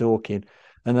 me just talking,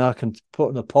 and I can put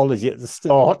an apology at the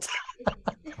start.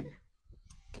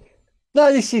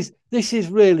 No, this is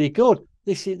really good.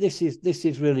 This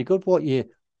is really good. What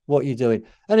you're doing.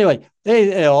 Anyway,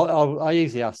 I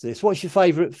usually ask this: what's your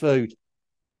favourite food?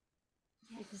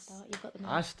 You can start. You've got the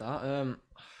I start. I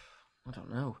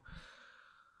don't know.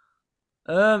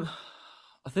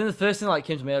 I think the first thing that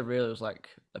came to my head really was like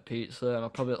a pizza, and I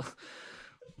probably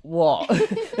what?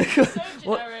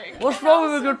 What's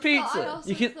wrong with a good pizza?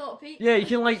 You can you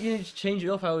can like just change it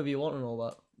up however you want and all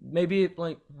that. Maybe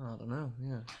like I don't know.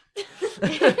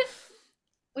 Yeah.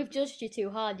 We've judged you too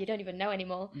hard. You don't even know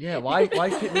anymore. Yeah, why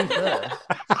pick me first?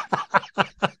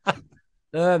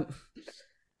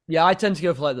 Yeah, I tend to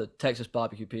go for like the Texas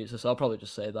barbecue pizza, so I'll probably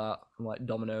just say that from like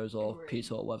Domino's or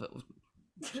Pizza or whatever.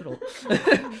 Shut up.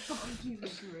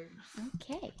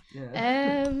 Okay.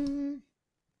 Yeah.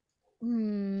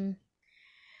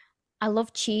 I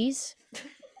love cheese.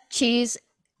 Cheese.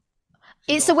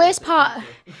 It's the worst part.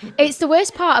 It's the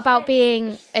worst part about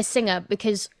being a singer,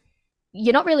 because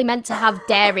you're not really meant to have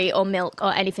dairy or milk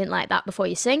or anything like that before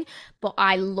you sing, but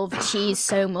I love cheese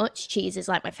so much. Cheese is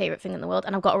like my favorite thing in the world,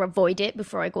 and I've got to avoid it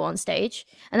before I go on stage.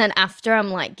 And then after, I'm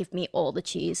like, give me all the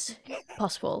cheese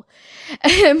possible.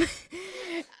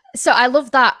 So I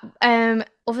love that. Other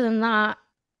than that,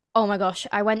 oh my gosh,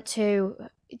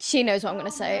 she knows what I'm going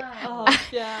to say.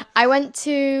 Yeah. I went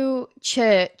to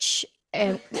church.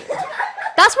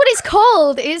 That's what it's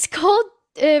called. It's called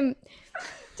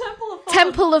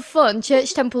Temple of Fun,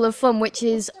 Church Temple of Fun, which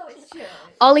is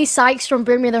Ollie Sykes from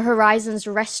Bring Me the Horizons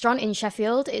restaurant in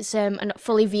Sheffield. It's a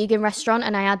fully vegan restaurant,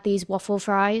 and I had these waffle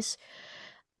fries.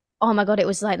 Oh my god, it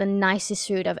was like the nicest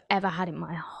food I've ever had in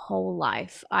my whole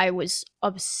life. I was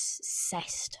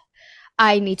obsessed.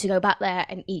 I need to go back there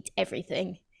and eat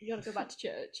everything. You gotta go back to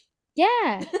church.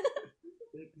 Yeah.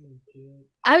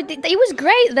 It was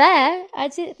great there.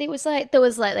 It was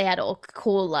like they had all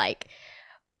cool like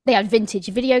they had vintage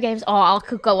video games. Oh, I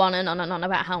could go on and on and on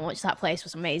about how much that place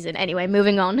was amazing. Anyway,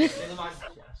 moving on.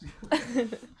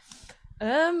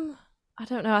 I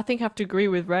don't know. I think I have to agree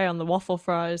with Ray on the waffle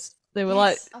fries. They were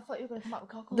like I thought you were going to come up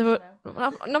with cockles. they were.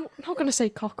 now. I'm not going to say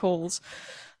cockles.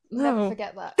 Never No.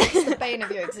 forget that. It's the bane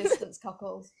of your existence,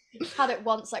 cockles. Had it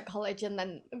once at college, and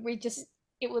then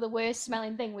it was the worst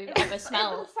smelling thing we've ever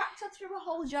smelled. The fact I threw a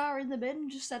whole jar in the bin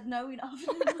and just said no, you're not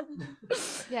having them.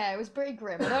 Yeah, it was pretty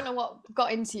grim. I don't know what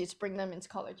got into you to bring them into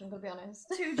college, I'm gonna be honest.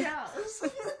 2 jars.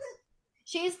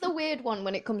 She's the weird one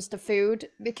when it comes to food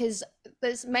because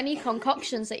there's many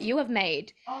concoctions that you have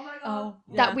made Oh my god.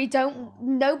 Oh, that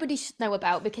nobody should know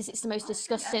about because it's the most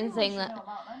disgusting thing that.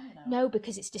 No,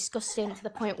 because it's disgusting to the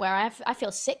point where I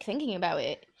feel sick thinking about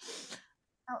it.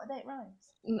 Out of date rice.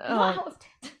 Not No. out of-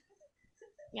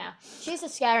 Yeah, she's a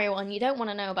scary one. You don't want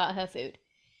to know about her food.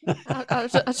 I'll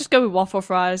just go with waffle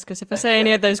fries because if I say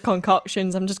any of those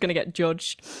concoctions, I'm just going to get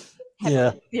judged.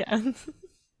 Yeah. Yeah.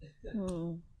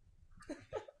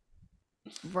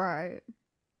 Right.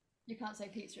 You can't say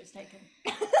pizza is taken.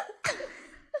 It's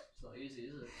not easy,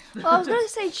 is it? Well, I was going to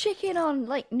say chicken on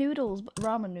like noodles, but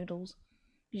ramen noodles.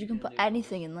 You can put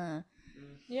anything in there.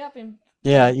 Yeah, I've been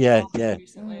Yeah.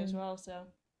 recently as well, so.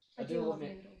 I do love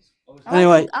noodles.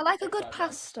 Anyway. I like a good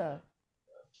pasta.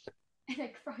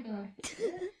 Egg fried rice.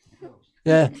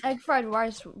 Yeah. Egg fried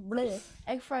rice. Bleh.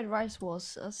 Egg fried rice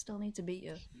was. I still need to beat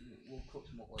you. We'll cook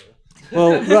some up later.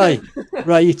 Well,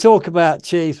 Ray, you talk about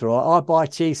cheese, right? I buy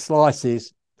cheese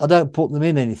slices. I don't put them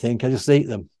in anything. I just eat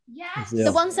them. Yes. Yeah.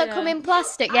 The ones that come Yeah. in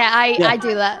plastic. Yeah, I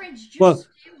do that. Well,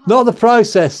 not the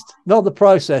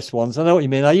processed ones. I know what you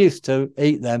mean. I used to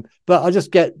eat them, but I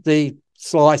just get the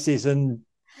slices and.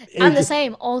 I'm the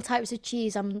same. All types of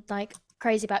cheese. I'm like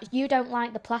crazy about. You don't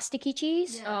like the plasticky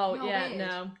cheese, Oh, You're yeah, weird.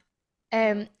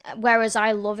 no. whereas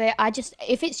I love it.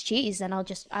 If it's cheese, then I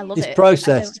love It's it.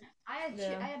 processed. I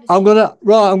had I'm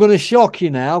gonna shock you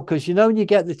now because you know when you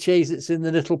get the cheese that's in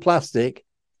the little plastic.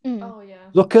 Oh, yeah.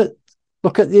 Look at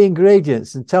the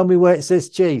ingredients and tell me where it says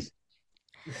cheese.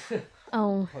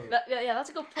 Oh, Yeah, that's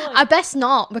a good point. I best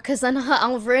not because then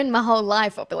I'll ruin my whole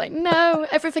life. I'll be like, no,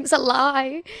 everything's a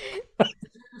lie.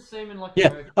 Same in like Yeah.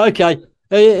 American- Okay.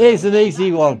 Here's an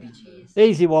easy one.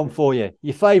 Easy one for you.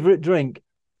 Your favourite drink?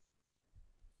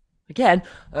 Again.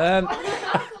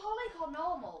 Alcoholic or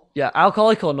normal? Yeah,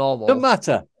 alcoholic or normal. Doesn't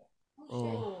matter.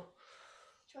 Oh,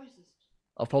 Choices.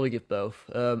 I'll probably give both.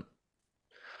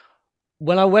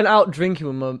 When I went out drinking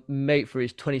with my mate for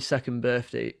his 22nd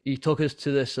birthday, he took us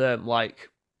to this like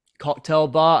cocktail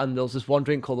bar, and there was this one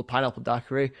drink called the Pineapple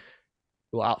Daiquiri. It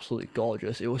was absolutely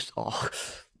gorgeous. It was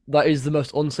that is the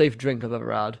most unsafe drink I've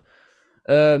ever had.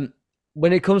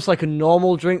 When it comes to like a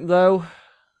normal drink though,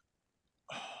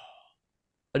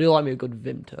 I do like me a good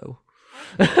Vimto.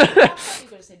 You're going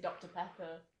to say Dr.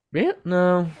 Pepper. Really?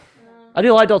 No. I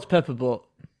do like Dr. Pepper, but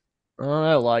I don't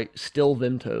know, like still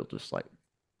Vimto, just like.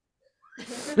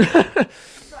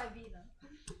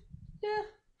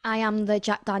 I am the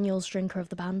Jack Daniels drinker of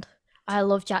the band. I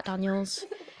love Jack Daniels.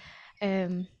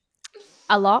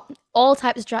 A lot. All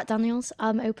types of Jack Daniels.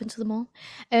 I'm open to them all.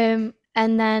 And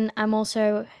then I'm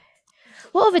also...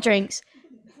 What other drinks?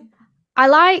 I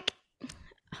like...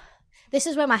 This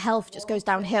is where my health just goes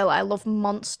downhill. I love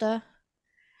Monster.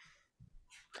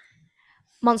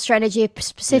 Monster Energy,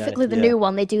 specifically the yeah. new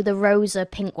one. They do the Rosa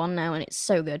pink one now, and it's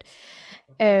so good.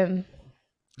 I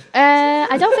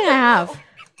don't think I have.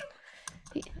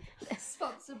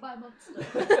 Sponsored by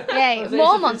Monster. Yay,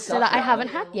 more Monster that I haven't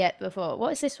had yet before.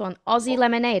 What is this one? Aussie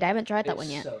Lemonade. I haven't tried that one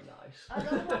yet. So nice. I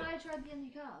don't know why I tried the in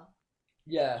your car.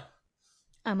 Yeah.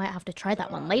 I might have to try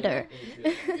that one later.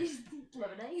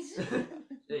 Lemonade.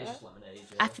 It is just lemonade.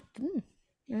 I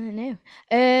don't know.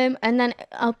 And then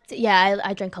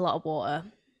I drink a lot of water.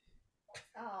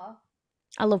 Aw.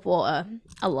 I love water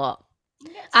a lot.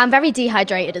 I'm very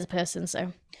dehydrated as a person,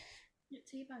 so Get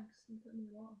tea bags and put them in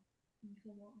water. And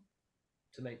fill water.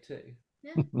 To make tea.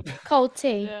 cold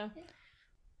tea. Yeah.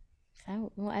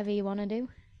 So whatever you want to do.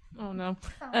 Oh, no.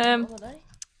 Found holiday.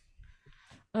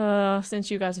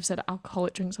 Since you guys have said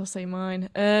alcoholic drinks, I'll say mine.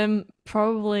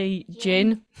 Probably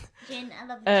gin. Gin, I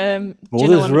love Gin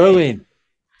Mother's or ruin.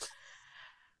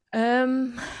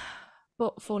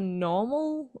 But for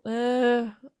normal,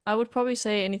 I would probably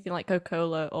say anything like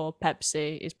Coca-Cola or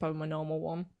Pepsi is probably my normal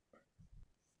one.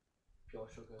 Pure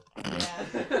sugar.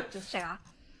 Yeah. Just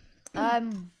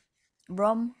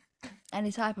rum.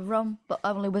 any type of rum, but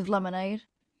only with lemonade.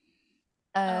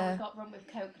 got rum with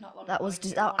Coke, not lemon. That was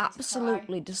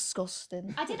absolutely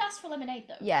disgusting. I did ask for lemonade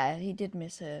though. Yeah, he did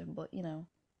miss her, but you know,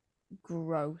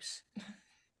 gross.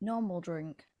 Normal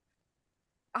drink.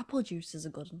 Apple juice is a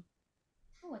good one.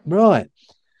 Right.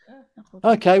 Apple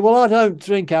juice. Okay. Well, I don't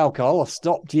drink alcohol. I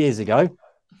stopped years ago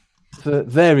for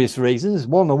various reasons.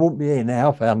 One, I won't be here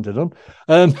now if I hadn't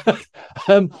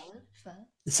done.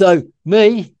 So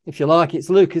me, if you like, it's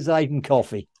Lucas Aiden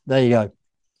coffee. There you go.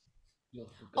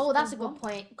 Oh, that's a good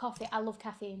point. Coffee. I love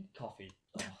caffeine. Coffee.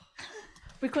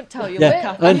 We couldn't tell you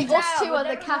Yeah, what caffeine. and- Us two are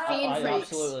the caffeine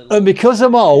freaks. And because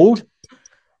I'm old,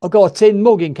 I've got a tin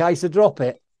mug in case I drop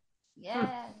it. Yeah.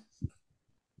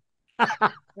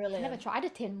 I Brilliant. never tried a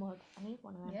tin mug. I need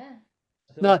one of them. Yeah.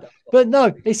 No, but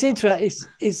no, it's interesting.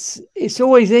 It's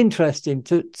always interesting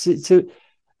to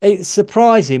it's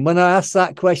surprising when I ask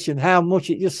that question how much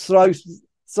it just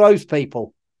throws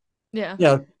people. Yeah. You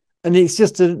know, and it's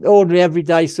just an ordinary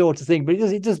everyday sort of thing, but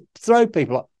it just throw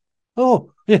people like,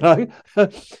 oh, you know.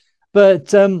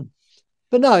 but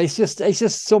no, it's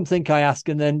just something I ask,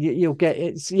 and then you'll get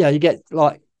it's you get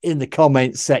like in the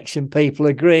comments section people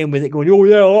agreeing with it, going, oh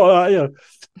yeah, all right, you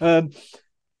know.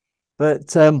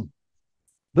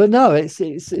 But no,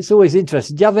 it's always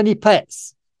interesting. Do you have any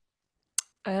pets?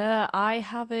 I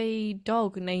have a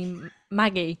dog named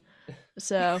Maggie.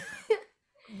 So,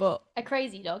 but A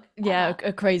crazy dog. yeah,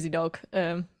 a crazy dog.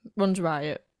 Runs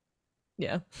riot.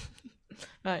 Yeah.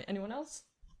 Right. Anyone else?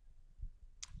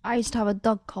 I used to have a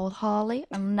dog called Harley,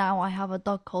 and now I have a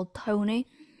dog called Tony.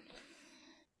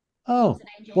 Oh,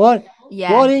 what?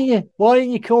 Yeah. Why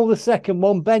didn't you call the second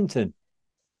one Benton?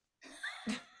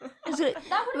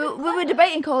 We were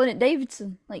debating calling it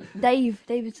Davidson, like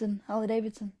Davidson, Harley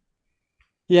Davidson,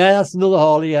 Yeah, that's another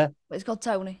Harley. Yeah. but it's called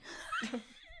Tony.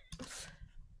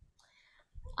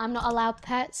 I'm not allowed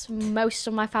pets. Most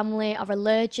of my family are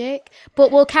allergic,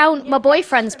 but we'll count my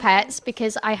boyfriend's pets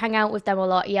because I hang out with them a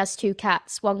lot. He has 2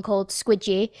 cats, one called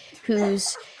Squidgy,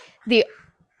 who's the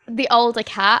older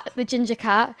cat, the ginger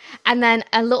cat, and then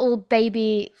a little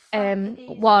baby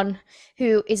one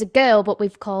who is a girl, but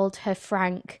we've called her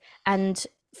Frank. And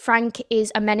Frank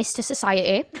is a menace to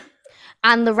society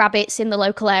and the rabbits in the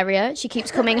local area. She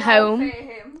keeps coming home.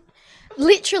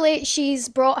 Literally, she's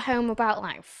brought home about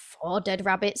like 4 dead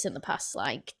rabbits in the past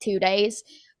like 2 days.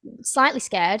 Slightly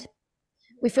scared.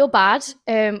 We feel bad.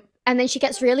 And then she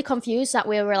gets really confused that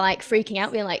we were like freaking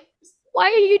out, being like, why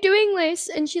are you doing this?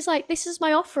 And she's like, this is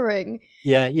my offering.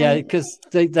 Yeah, because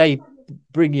they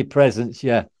bring you presents.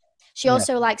 Yeah. She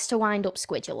also likes to wind up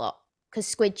Squidge a lot because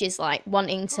Squidge is like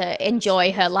wanting to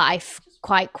enjoy her life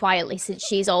quite quietly since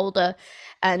she's older,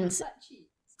 and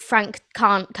Frank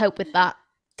can't cope with that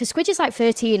because Squidge is like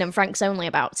 13 and Frank's only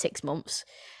about 6 months,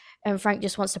 and Frank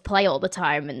just wants to play all the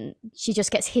time and she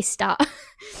just gets hissed at.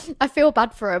 I feel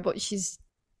bad for her, but she's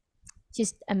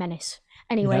a menace.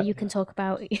 Anyway, Yeah. you can talk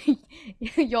about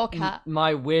your cat.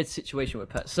 My weird situation with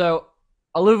pets. So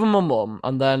I live with my mum,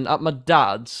 and then at my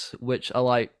dad's, which I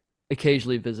like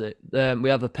occasionally visit, we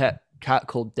have a pet cat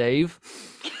called Dave.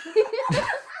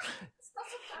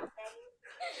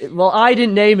 Well, I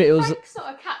didn't name it. It was Frank's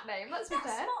not a cat name. Let's be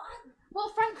fair.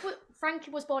 Well, Frank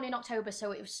was born in October,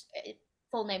 so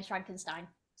full name's Frankenstein.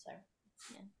 So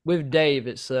with Dave.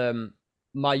 It's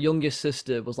my youngest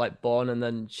sister was like born, and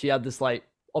then she had this like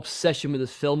obsession with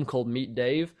this film called Meet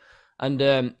Dave,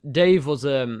 and Dave was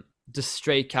just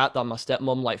stray cat that my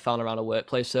stepmom like found around a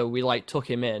workplace. So we like took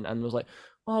him in and was like,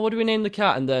 oh, what do we name the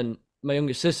cat? And then my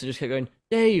youngest sister just kept going,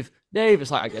 Dave.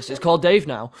 It's like, I guess it's called Dave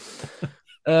now.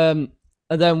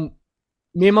 And then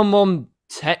me and my mum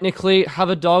technically have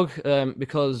a dog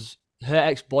because her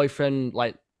ex-boyfriend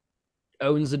like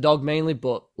owns the dog mainly,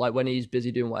 but like when he's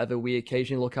busy doing whatever, we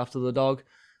occasionally look after the dog.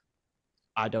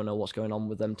 I don't know what's going on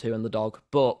with them two and the dog,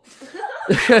 but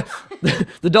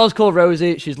the dog's called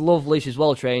Rosie. She's lovely. She's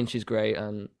well trained. She's great,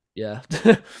 and yeah.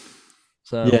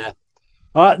 So Yeah.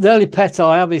 The only pet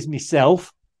I have is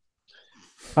myself.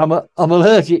 I'm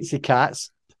allergic to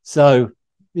cats, so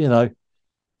you know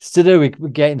it's to do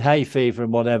with getting hay fever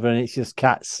and whatever, and it's just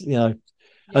cats, you know,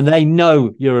 and they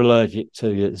know you're allergic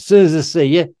to you as soon as they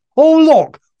see you. Oh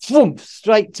look, thump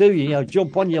straight to you, you know,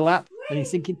 jump on your lap, and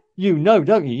he's thinking, you know,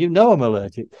 don't you? You know I'm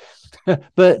allergic.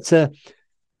 but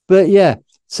yeah.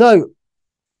 So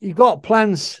you've got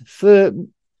plans for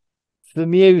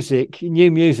music,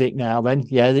 new music now? Then,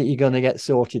 yeah, that you're going to get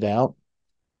sorted out.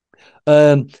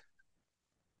 I'm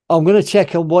going to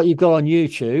check on what you've got on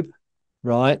YouTube,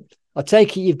 right? I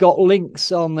take it you've got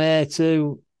links on there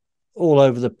to all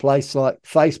over the place, like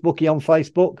Facebook. You on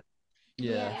Facebook?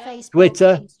 yeah. Facebook,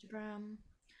 Twitter. Instagram,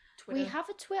 We have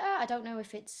a Twitter. I don't know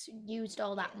if it's used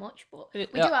all that much, but we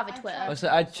Yeah. do have a Twitter.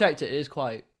 I checked it. It is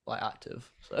quite like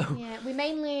active. So Yeah, we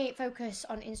mainly focus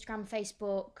on Instagram,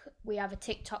 Facebook. We have a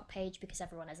TikTok page because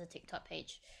everyone has a TikTok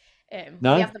page.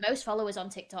 No? We have the most followers on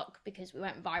TikTok because we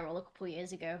went viral a couple of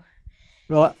years ago.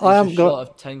 Right, I haven't got.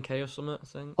 of 10K or something. I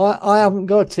think. I haven't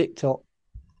got a TikTok.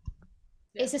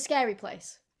 Yeah. It's a scary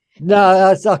place.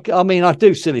 No, I mean I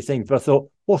do silly things, but I thought,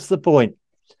 what's the point?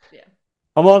 Yeah.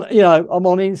 I'm on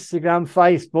Instagram,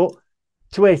 Facebook,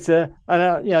 Twitter,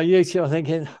 and YouTube. I'm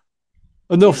thinking,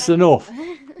 enough's enough.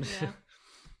 Yeah.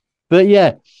 But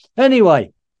yeah.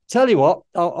 Anyway, tell you what,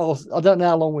 I don't know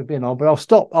how long we've been on, but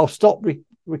I'll stop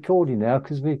recording now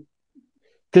because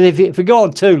if we go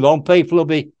on too long, people will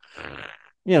be,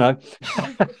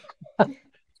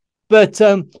 But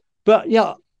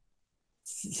yeah.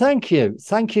 Thank you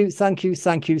so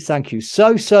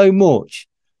much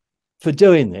for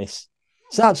doing this.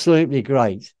 It's absolutely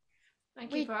great.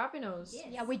 Thank you for having us.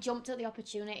 Yeah, we jumped at the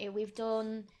opportunity. We've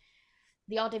done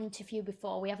the odd interview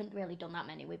before. We haven't really done that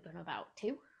many. We've done about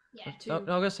 2. Yeah, No, I'm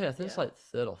gonna say I think it's like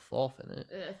 3rd or 4th in it.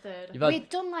 a third. You've had, We've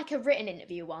done like a written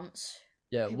interview once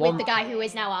yeah, with one. the guy who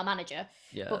is now our manager.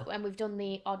 Yeah, And we've done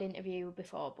the odd interview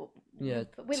before. But yeah.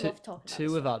 we two, love talking about two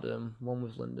this with stuff. Adam, one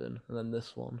with Lyndon, and then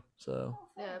this one. So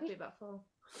Yeah, it'd be about 4.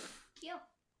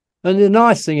 And the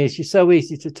nice thing is, you're so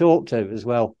easy to talk to as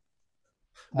well.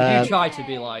 we do try to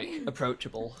be like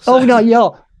approachable. Oh so- no, yeah.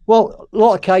 Well, a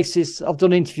lot of cases I've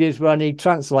done interviews where I need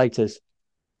translators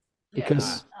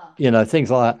because things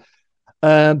like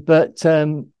that.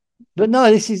 But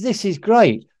no, this is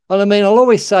great. And I mean, I'll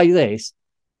always say this.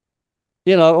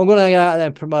 I'm going to go out there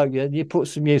and promote you. You put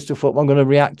some new stuff up. I'm going to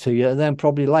react to you, and then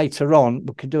probably later on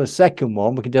we can do a second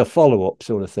one. We can do a follow-up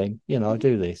sort of thing. I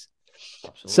do this.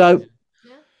 Absolutely. So,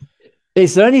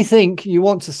 is there anything you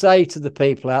want to say to the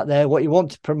people out there? What you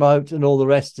want to promote and all the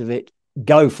rest of it?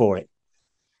 Go for it.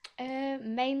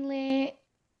 Mainly,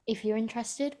 if you're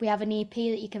interested, we have an EP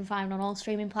that you can find on all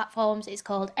streaming platforms. It's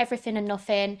called Everything and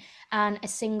Nothing, and a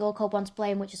single called Once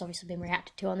Blame, which has obviously been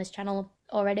reacted to on this channel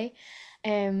already.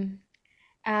 And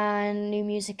new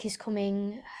music is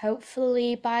coming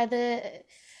hopefully by the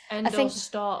End I think- or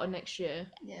start of next year.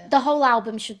 Yeah. the whole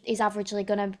album is averagely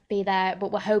going to be there,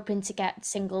 but we're hoping to get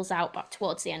singles out back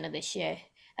towards the end of this year,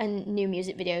 and new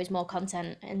music videos, more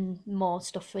content, and more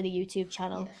stuff for the YouTube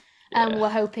channel. And we're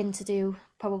hoping to do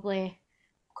probably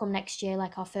come next year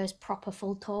like our first proper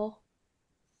full tour.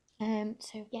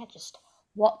 So yeah, just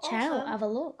watch out, Also- have a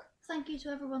look. Thank you to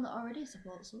everyone that already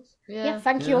supports us. Yeah,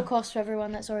 thank you, of course, to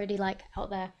everyone that's already like out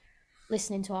there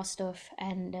listening to our stuff,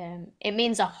 and it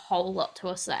means a whole lot to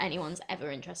us that anyone's ever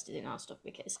interested in our stuff,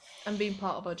 because And being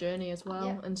part of our journey as well,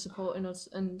 Yeah. and supporting us,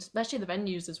 and especially the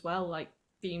venues as well, like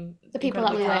being the people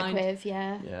that we incredibly work kind. with,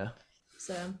 yeah, Yeah.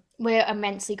 So we're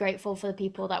immensely grateful for the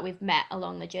people that we've met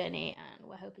along the journey, and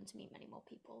we're hoping to meet many more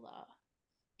people that are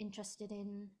interested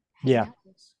in hanging Yeah. out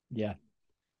with us. Yeah.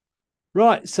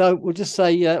 Right. So we'll just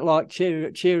say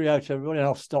cheerio to everybody.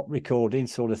 I'll stop recording,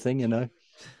 sort of thing.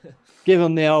 Give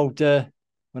them the old.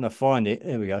 When I find it,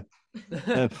 there we go.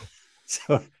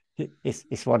 So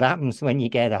it's what happens when you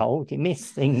get old. You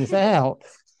miss things out.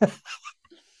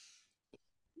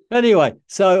 Anyway,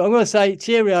 so I'm going to say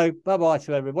cheerio. Bye bye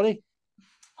to everybody.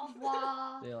 Au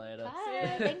revoir. See you later.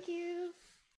 Bye. Thank you.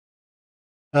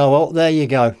 Oh, well, there you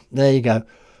go. There you go.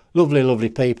 Lovely, lovely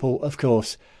people, of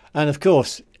course. And of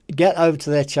course, get over to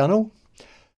their channel.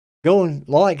 Go and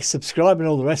like, subscribe and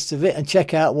all the rest of it, and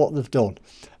check out what they've done.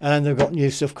 And they've got new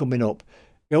stuff coming up.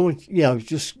 Go and,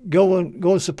 just go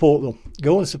and support them.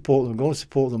 Go and support them. Go and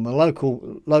support them. A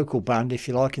local band, if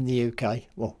you like, in the UK.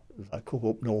 Well, local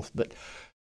up north, but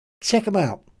check them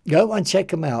out. Go and check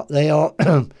them out. They are,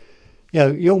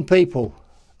 young people.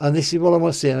 And this is what I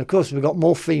want to see. And of course, we've got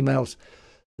more females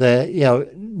there,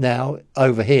 now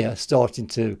over here starting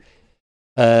to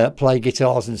play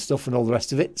guitars and stuff and all the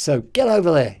rest of it. So get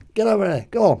over there. Get over there.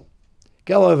 Go on.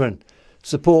 Go over and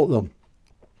support them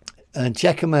and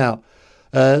check them out.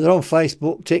 They're on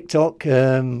Facebook, TikTok,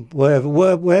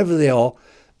 wherever they are.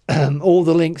 All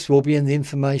the links will be in the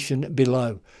information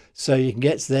below, so you can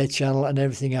get to their channel and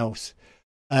everything else,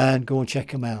 and go and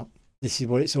check them out. This is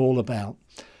what it's all about.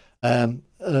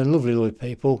 Lovely, lovely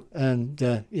people,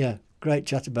 and great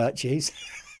chat about cheese.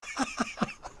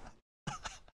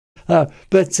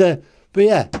 But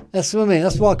yeah, that's what I mean.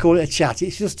 That's why I call it a chat.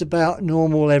 It's just about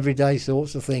normal, everyday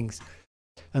sorts of things.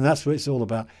 And that's what it's all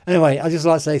about. Anyway, I just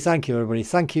like to say thank you, everybody.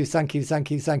 Thank you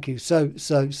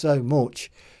so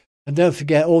much. And don't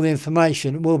forget, all the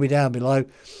information will be down below.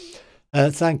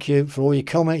 Thank you for all your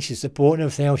comments, your support, and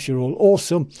everything else. You're all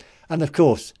awesome. And of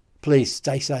course, please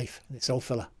stay safe. This old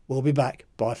fella. We'll be back.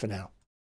 Bye for now.